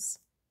sometimes.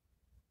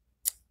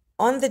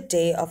 On the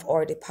day of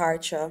our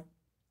departure,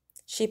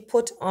 she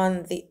put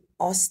on the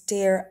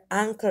austere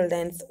ankle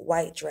length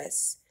white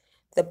dress,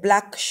 the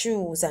black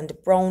shoes, and the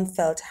brown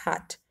felt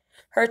hat,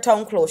 her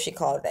town clothes, she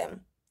called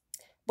them.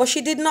 But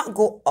she did not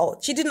go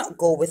out. She did not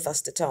go with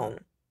us to town.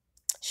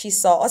 She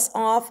saw us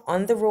off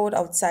on the road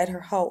outside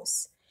her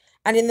house,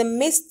 and in the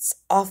midst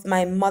of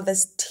my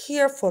mother's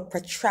tearful,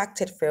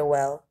 protracted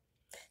farewell,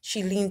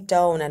 she leaned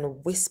down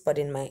and whispered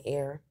in my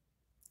ear,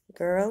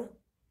 "Girl,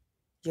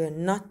 you're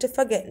not to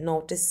forget now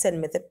to send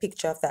me the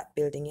picture of that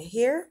building, you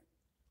hear?"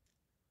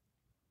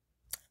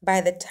 By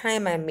the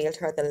time I mailed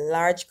her the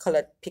large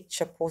colored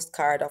picture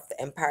postcard of the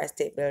Empire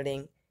State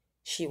Building,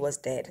 she was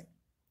dead.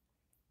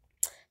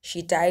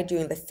 She died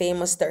during the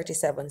famous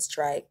 37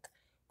 strike,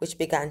 which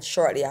began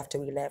shortly after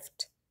we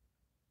left.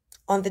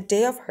 On the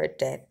day of her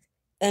death,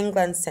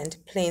 England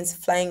sent planes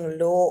flying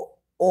low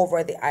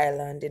over the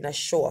island in a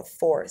show of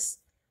force.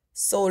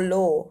 So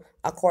low,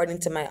 according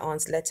to my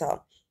aunt's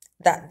letter,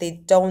 that the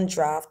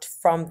downdraft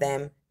from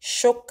them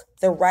shook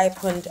the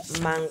ripened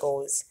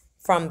mangoes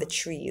from the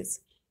trees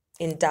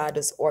in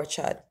Dado's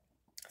orchard.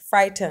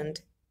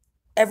 Frightened,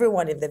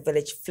 everyone in the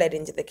village fled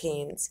into the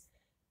canes,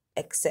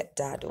 except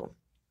Dado.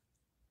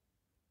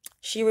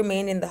 She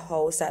remained in the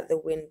house at the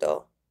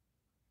window,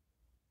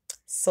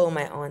 so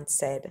my aunt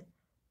said,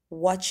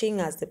 watching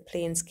as the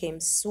planes came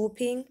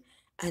swooping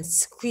and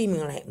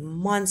screaming like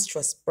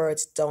monstrous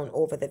birds down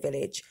over the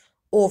village,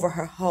 over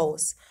her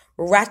house,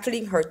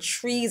 rattling her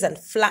trees and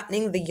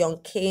flattening the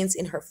young canes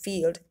in her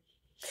field.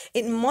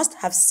 It must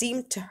have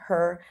seemed to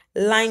her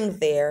lying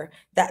there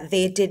that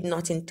they did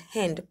not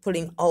intend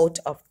pulling out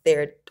of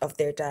their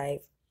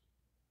dive.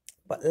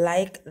 But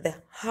like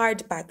the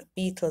hardback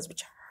beetles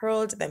which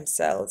hurled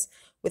themselves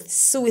with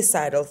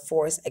suicidal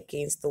force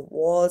against the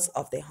walls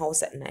of the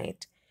house at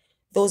night,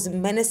 those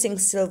menacing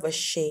silver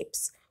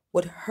shapes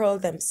would hurl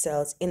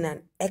themselves in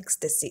an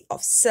ecstasy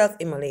of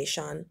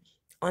self-immolation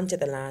onto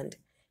the land,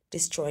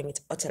 destroying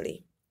it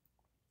utterly.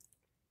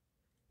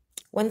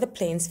 When the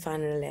planes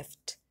finally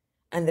left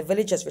and the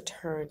villagers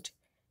returned,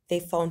 they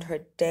found her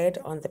dead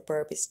on the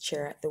Burbis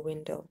chair at the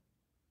window.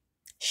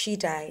 She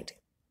died,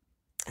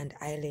 and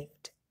I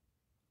lived,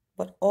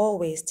 but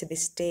always to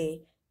this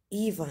day,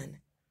 even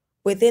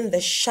within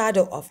the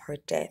shadow of her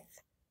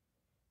death.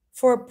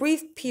 For a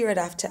brief period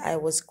after I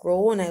was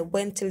grown, I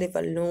went to live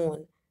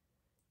alone,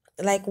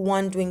 like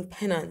one doing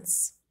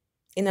penance,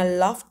 in a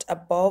loft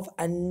above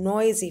a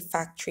noisy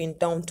factory in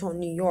downtown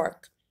New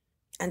York,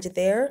 and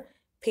there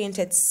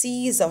painted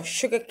seas of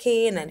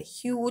sugarcane and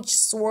huge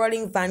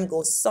swirling Van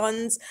Gogh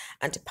suns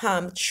and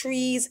palm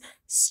trees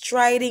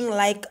striding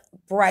like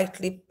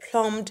brightly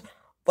plumbed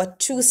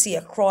Watusi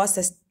across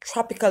a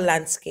tropical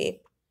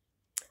landscape,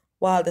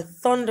 while the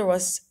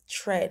thunderous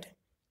tread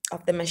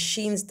of the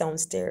machines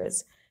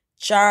downstairs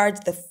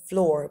jarred the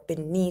floor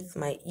beneath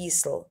my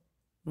easel,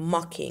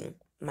 mocking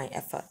my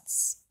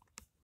efforts.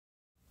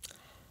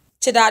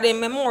 To that in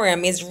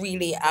Memoriam is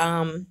really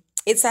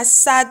it's a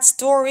sad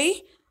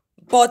story,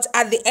 but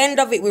at the end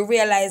of it we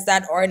realize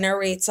that our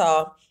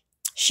narrator,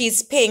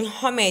 she's paying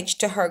homage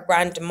to her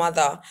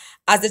grandmother,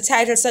 as the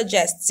title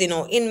suggests,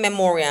 in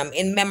memoriam,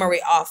 in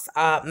memory of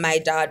my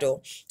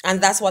dado.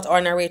 And that's what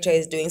our narrator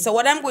is doing. So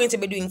what I'm going to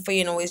be doing for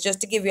you now is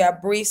just to give you a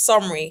brief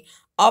summary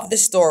of the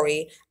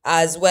story,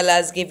 as well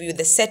as give you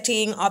the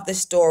setting of the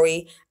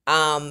story,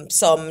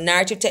 some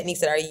narrative techniques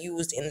that are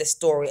used in the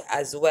story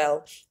as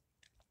well.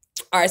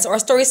 All right, so our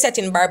story is set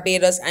in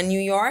Barbados and New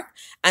York,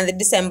 and the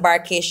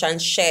disembarkation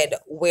shed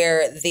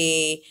where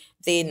the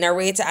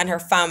narrator and her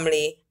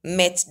family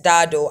met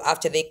Dado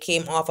after they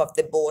came off of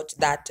the boat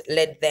that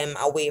led them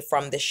away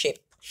from the ship.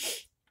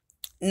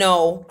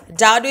 Now,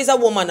 Dado is a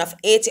woman of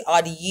 80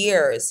 odd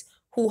years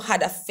who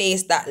had a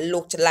face that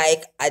looked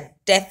like a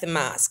death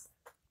mask,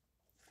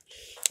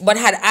 but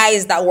had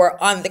eyes that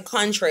were, on the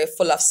contrary,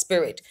 full of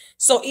spirit.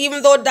 So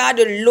even though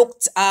Dado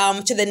looked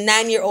to the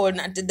 9-year-old,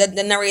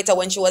 the narrator,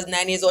 when she was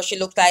 9 years old, she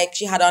looked like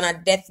she had on a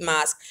death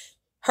mask,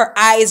 her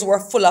eyes were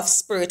full of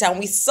spirit. And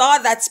we saw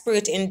that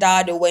spirit in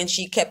Dado when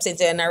she kept saying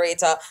to the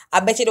narrator, I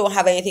bet you don't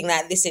have anything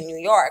like this in New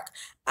York.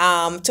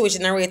 To which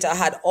the narrator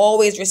had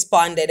always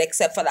responded,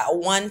 except for that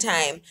one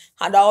time,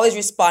 had always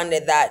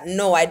responded that,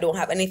 no, I don't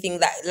have anything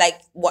that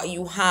like what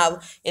you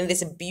have in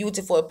this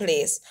beautiful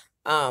place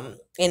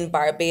in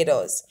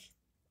Barbados.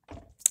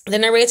 The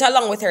narrator,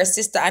 along with her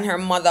sister and her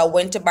mother,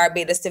 went to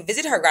Barbados to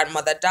visit her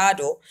grandmother,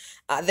 Dado.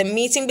 The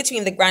meeting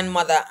between the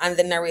grandmother and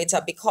the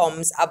narrator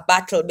becomes a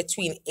battle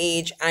between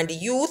age and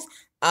youth,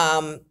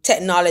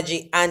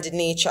 technology and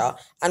nature.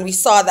 And we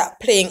saw that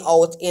playing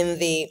out in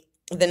the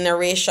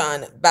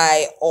narration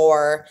by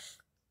our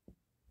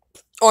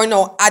or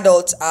no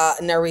adult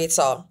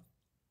narrator.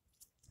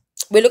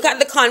 We look at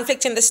the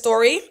conflict in the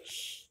story.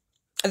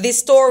 The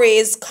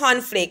story's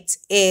conflict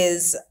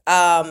is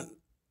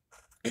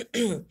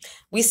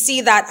we see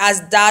that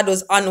as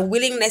Dado's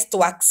unwillingness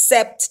to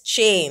accept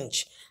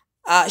change.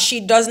 She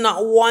does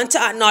not want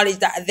to acknowledge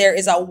that there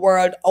is a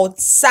world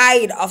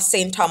outside of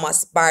St.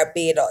 Thomas,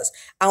 Barbados.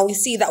 And we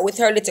see that with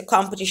her little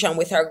competition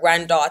with her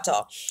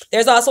granddaughter.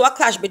 There's also a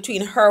clash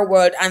between her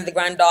world and the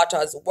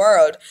granddaughter's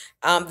world.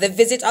 The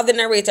visit of the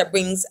narrator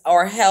brings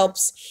or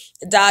helps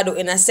Dado,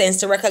 in a sense,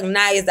 to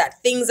recognize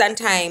that things and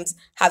times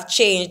have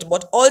changed,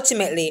 but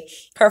ultimately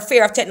her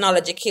fear of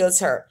technology kills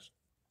her.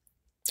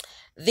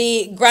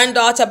 The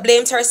granddaughter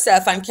blames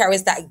herself and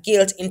carries that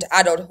guilt into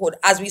adulthood,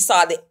 as we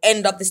saw at the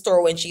end of the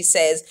story when she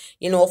says,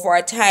 for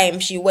a time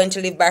she went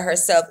to live by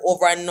herself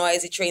over a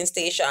noisy train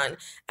station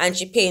and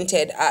she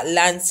painted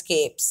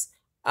landscapes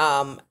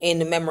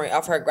in memory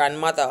of her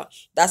grandmother.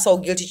 That's how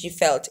guilty she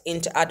felt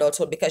into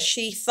adulthood, because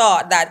she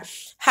thought that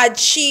had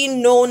she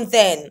known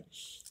then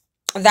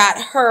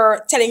that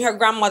her telling her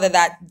grandmother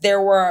that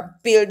there were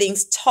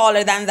buildings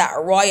taller than that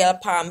royal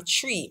palm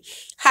tree,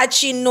 had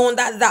she known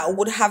that that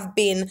would have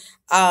been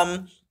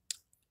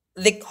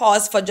the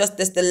cause for just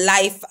this, the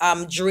life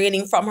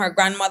draining from her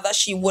grandmother,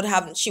 she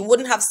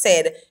wouldn't have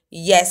said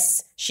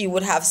yes, she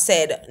would have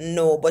said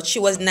no. But she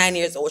was 9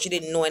 years old, she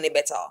didn't know any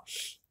better.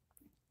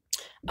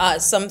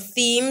 Some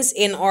themes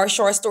in our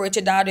short story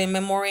to Dado in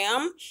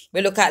Memoriam.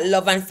 We look at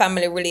love and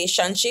family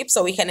relationships,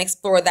 so we can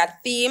explore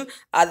that theme.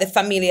 The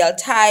familial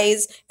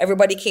ties.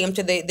 Everybody came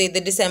to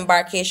the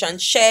disembarkation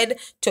shed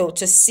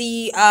to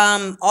see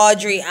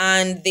Audrey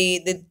and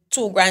the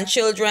two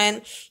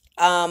grandchildren.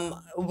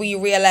 We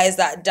realized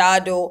that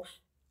Dado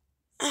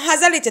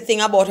has a little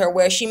thing about her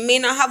where she may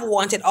not have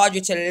wanted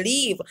Audrey to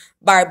leave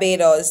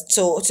Barbados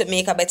to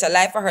make a better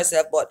life for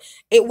herself, but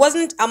it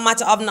wasn't a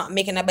matter of not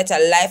making a better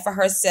life for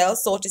herself,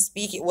 so to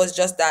speak. It was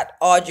just that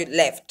Audrey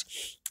left.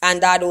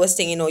 And Dado was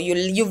saying,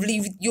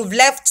 you've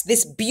left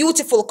this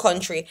beautiful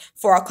country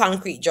for a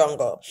concrete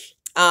jungle.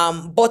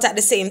 But at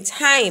the same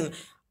time,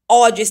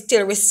 Audrey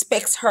still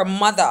respects her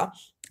mother.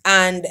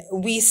 And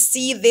we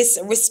see this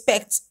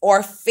respect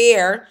or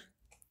fear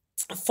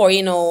for,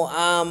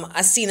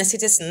 a senior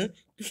citizen,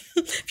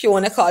 if you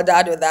want to call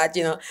Dado that,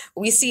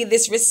 we see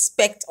this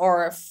respect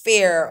or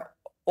fear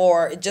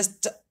or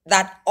just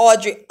that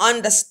Audrey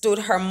understood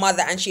her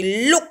mother and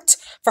she looked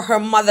for her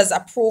mother's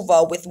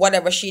approval with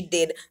whatever she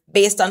did,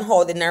 based on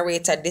how the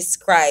narrator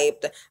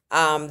described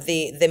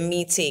the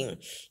meeting.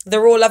 The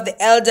role of the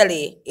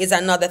elderly is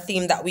another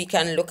theme that we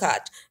can look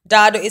at.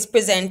 Dado is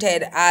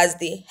presented as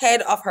the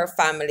head of her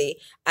family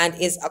and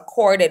is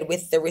accorded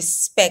with the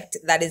respect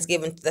that is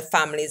given to the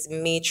family's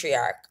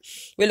matriarch.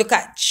 We look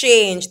at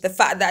change, the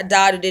fact that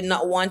Dado did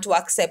not want to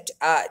accept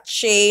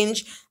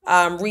change,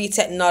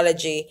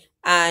 re-technology,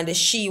 and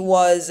she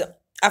was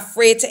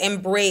afraid to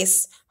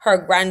embrace her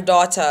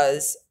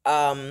granddaughter's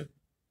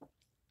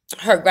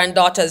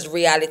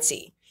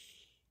reality.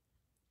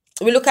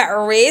 We look at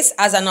race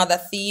as another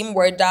theme,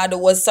 where Dado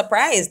was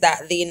surprised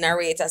that the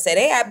narrator said,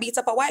 hey, I beat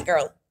up a white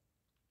girl.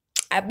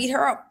 I beat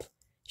her up.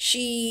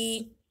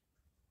 She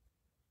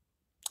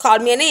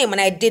called me a name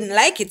and I didn't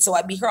like it, so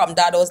I beat her up.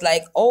 Dado was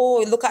like,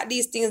 oh, look at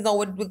these things now.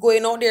 We're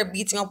going out there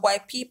beating up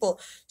white people.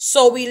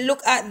 So we look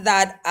at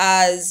that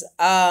as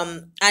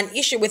an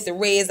issue with the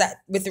race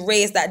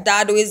that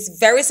Dado is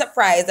very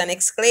surprised and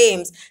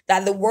exclaims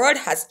that the world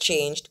has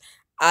changed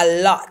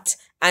a lot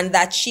and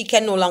that she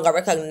can no longer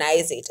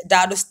recognize it.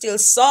 Dado still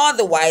saw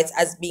the whites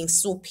as being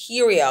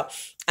superior,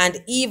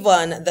 and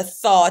even the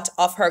thought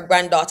of her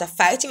granddaughter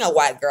fighting a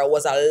white girl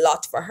was a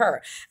lot for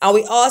her. And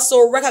we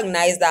also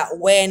recognize that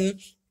when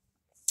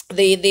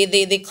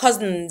the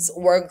cousins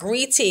were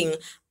greeting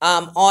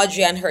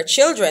Audrey and her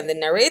children, the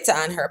narrator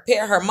and her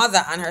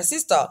mother and her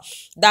sister,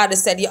 Dado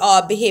said, you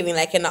are behaving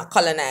like you're not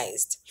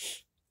colonized.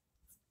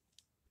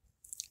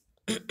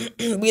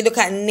 We look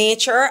at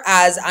nature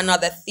as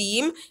another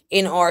theme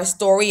in our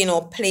story,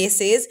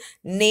 places.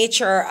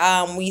 Nature,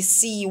 we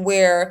see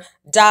where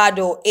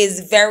Dado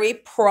is very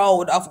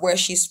proud of where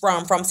she's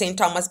from St.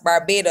 Thomas,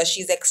 Barbados.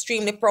 She's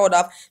extremely proud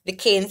of the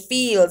cane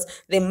fields,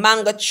 the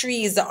mango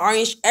trees, the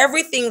orange,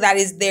 everything that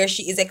is there.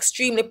 She is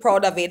extremely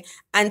proud of it.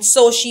 And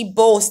so she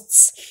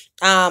boasts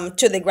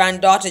to the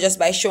granddaughter just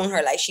by showing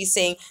her, like she's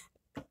saying,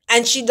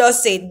 and she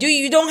does say,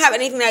 you don't have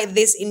anything like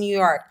this in New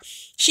York.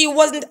 She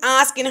wasn't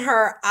asking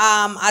her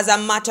as a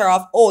matter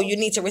of, oh, you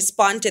need to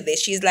respond to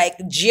this. She's like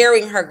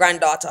jeering her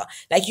granddaughter,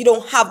 like, you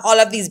don't have all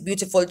of these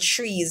beautiful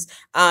trees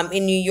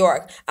in New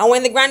York. And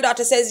when the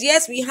granddaughter says,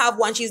 yes, we have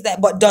one, she's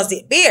like, but does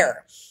it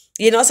bear?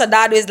 You know, so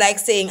that is like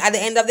saying at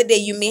the end of the day,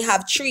 you may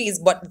have trees,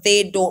 but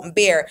they don't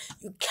bear.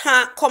 You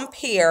can't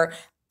compare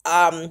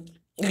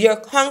your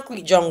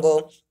concrete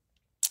jungle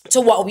to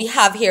what we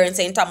have here in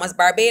St. Thomas,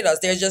 Barbados.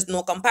 There's just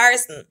no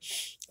comparison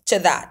to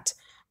that.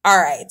 All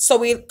right, so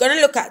we're going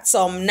to look at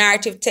some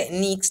narrative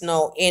techniques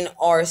now in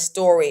our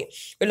story.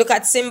 We look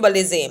at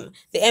symbolism.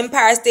 The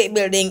Empire State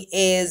Building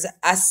is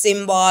a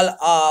symbol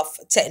of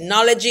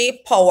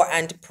technology, power,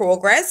 and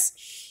progress.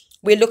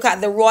 We look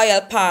at the royal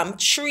palm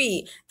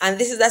tree, and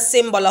this is a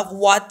symbol of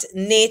what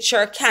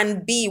nature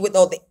can be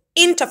without the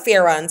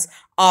interference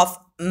of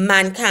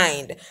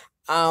mankind.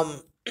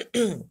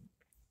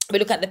 We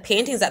look at the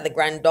paintings that the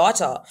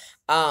granddaughter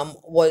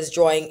was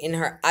drawing in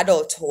her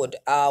adulthood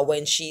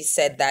when she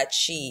said that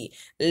she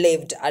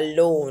lived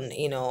alone,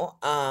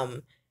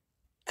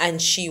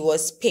 and she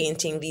was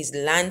painting these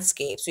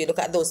landscapes. We look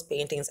at those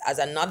paintings as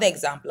another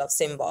example of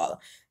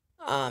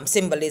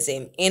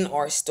symbolism in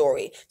our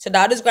story. So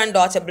Dado's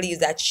granddaughter believes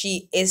that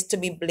she is to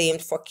be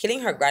blamed for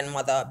killing her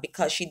grandmother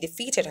because she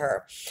defeated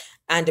her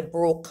and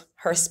broke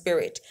her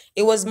spirit.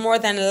 It was more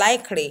than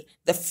likely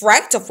the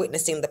fright of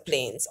witnessing the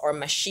planes or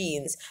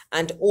machines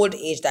and old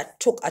age that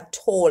took a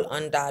toll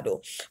on Dado.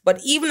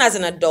 But even as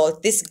an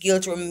adult, this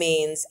guilt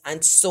remains,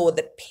 and so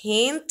the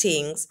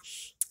paintings,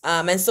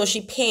 and so she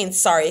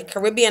paints,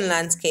 Caribbean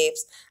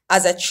landscapes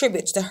as a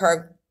tribute to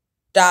her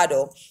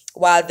Dado,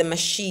 while the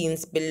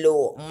machines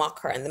below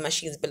mock her, and the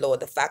machines below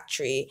the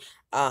factory,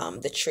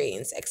 the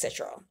trains,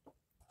 etc.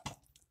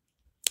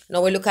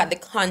 Now we look at the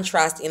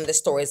contrast in the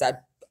stories.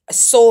 That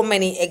so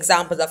many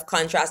examples of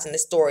contrast in the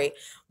story,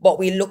 but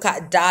we look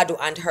at Dado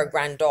and her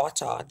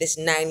granddaughter, this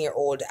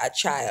 9-year-old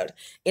child.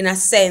 In a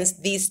sense,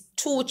 these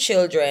two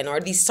children, or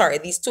these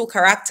two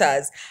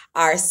characters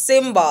are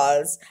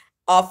symbols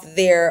of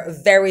their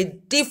very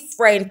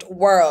different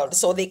world.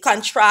 So they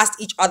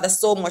contrast each other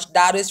so much.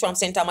 Dado is from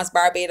St. Thomas,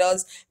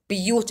 Barbados,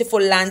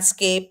 beautiful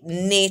landscape,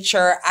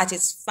 nature at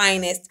its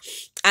finest.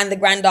 And the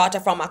granddaughter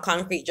from a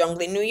concrete jungle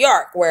in New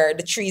York, where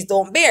the trees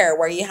don't bear,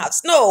 where you have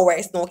snow,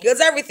 where snow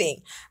kills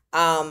everything.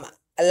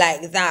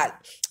 Like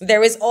that.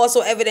 There is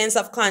also evidence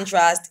of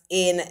contrast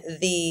in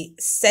the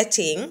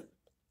setting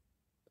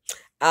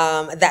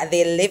that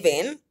they live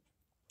in,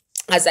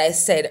 as I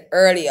said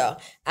earlier,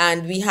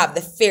 and we have the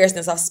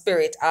fierceness of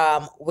spirit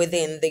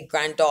within the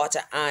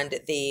granddaughter and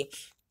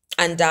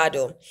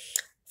Dado.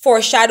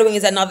 Foreshadowing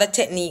is another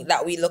technique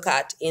that we look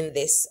at in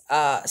this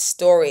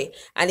story,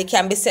 and it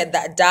can be said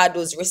that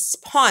Dado's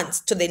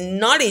response to the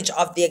knowledge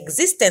of the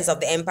existence of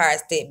the Empire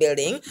State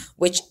Building,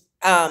 which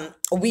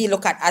we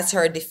look at as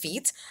her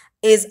defeat,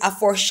 is a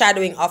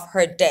foreshadowing of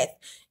her death.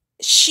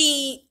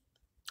 She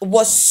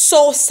was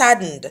so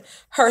saddened.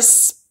 Her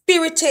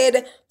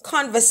spirited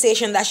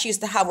conversation that she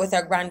used to have with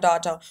her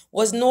granddaughter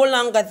was no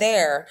longer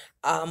there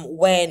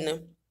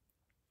when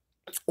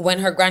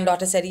her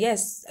granddaughter said,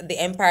 yes, the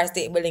Empire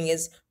State Building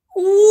is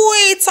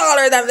way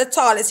taller than the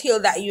tallest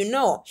hill that you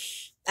know.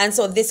 And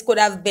so this could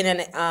have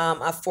been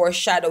a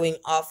foreshadowing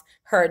of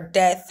her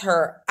death,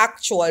 her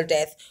actual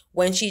death,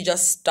 when she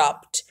just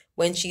stopped,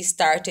 when she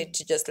started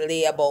to just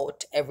lay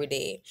about every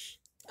day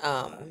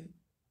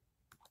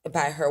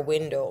by her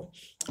window.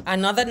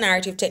 Another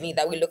narrative technique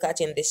that we look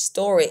at in this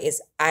story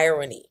is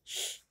irony.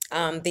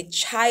 The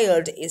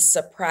child is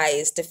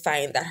surprised to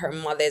find that her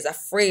mother is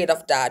afraid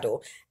of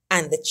Dado,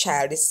 and the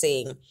child is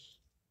saying,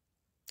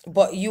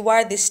 but you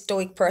are this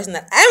stoic person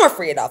that I'm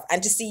afraid of,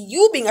 and to see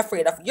you being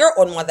afraid of your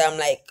own mother, I'm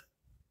like,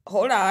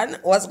 hold on,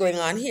 what's going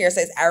on here?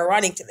 So it's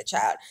ironic to the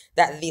child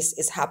that this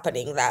is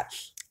happening, that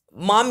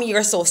mom,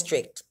 you're so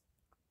strict.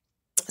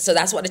 So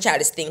that's what the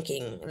child is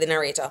thinking, the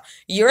narrator.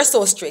 You're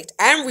so strict.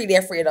 I'm really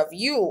afraid of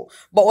you.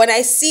 But when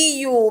I see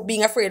you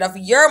being afraid of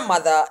your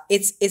mother,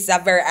 it's a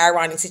very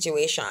ironic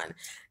situation.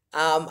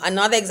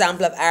 Another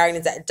example of irony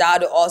is that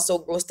Dado also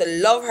grows to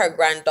love her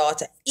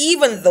granddaughter,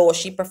 even though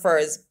she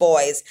prefers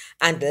boys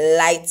and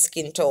light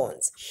skin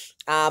tones.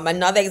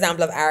 Another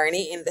example of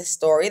irony in the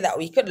story that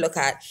we could look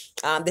at,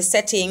 the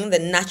setting, the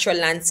natural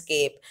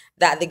landscape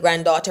that the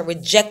granddaughter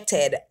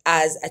rejected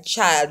as a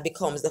child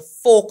becomes the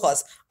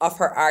focus of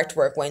her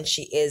artwork when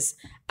she is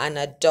an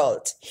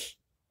adult.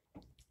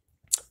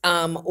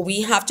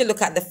 We have to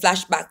look at the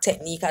flashback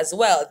technique as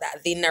well,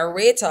 that the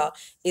narrator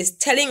is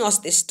telling us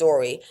this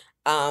story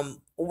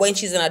when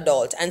she's an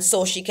adult. And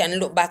so she can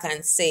look back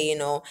and say,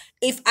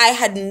 if I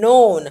had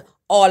known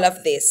all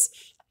of this,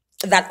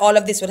 that all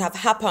of this would have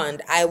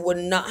happened, I would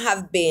not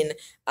have been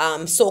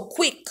so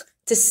quick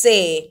to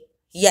say,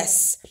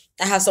 yes,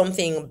 I have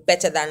something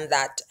better than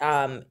that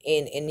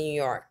in New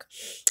York.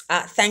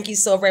 Thank you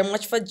so very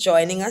much for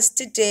joining us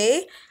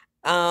today.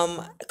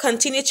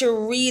 Continue to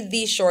read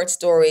these short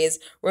stories.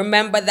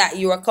 Remember that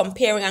you are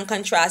comparing and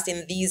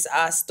contrasting these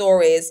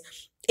stories.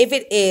 If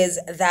it is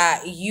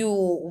that you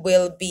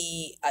will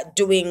be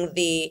doing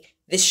the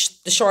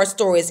short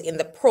stories in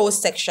the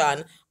prose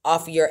section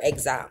of your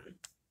exam.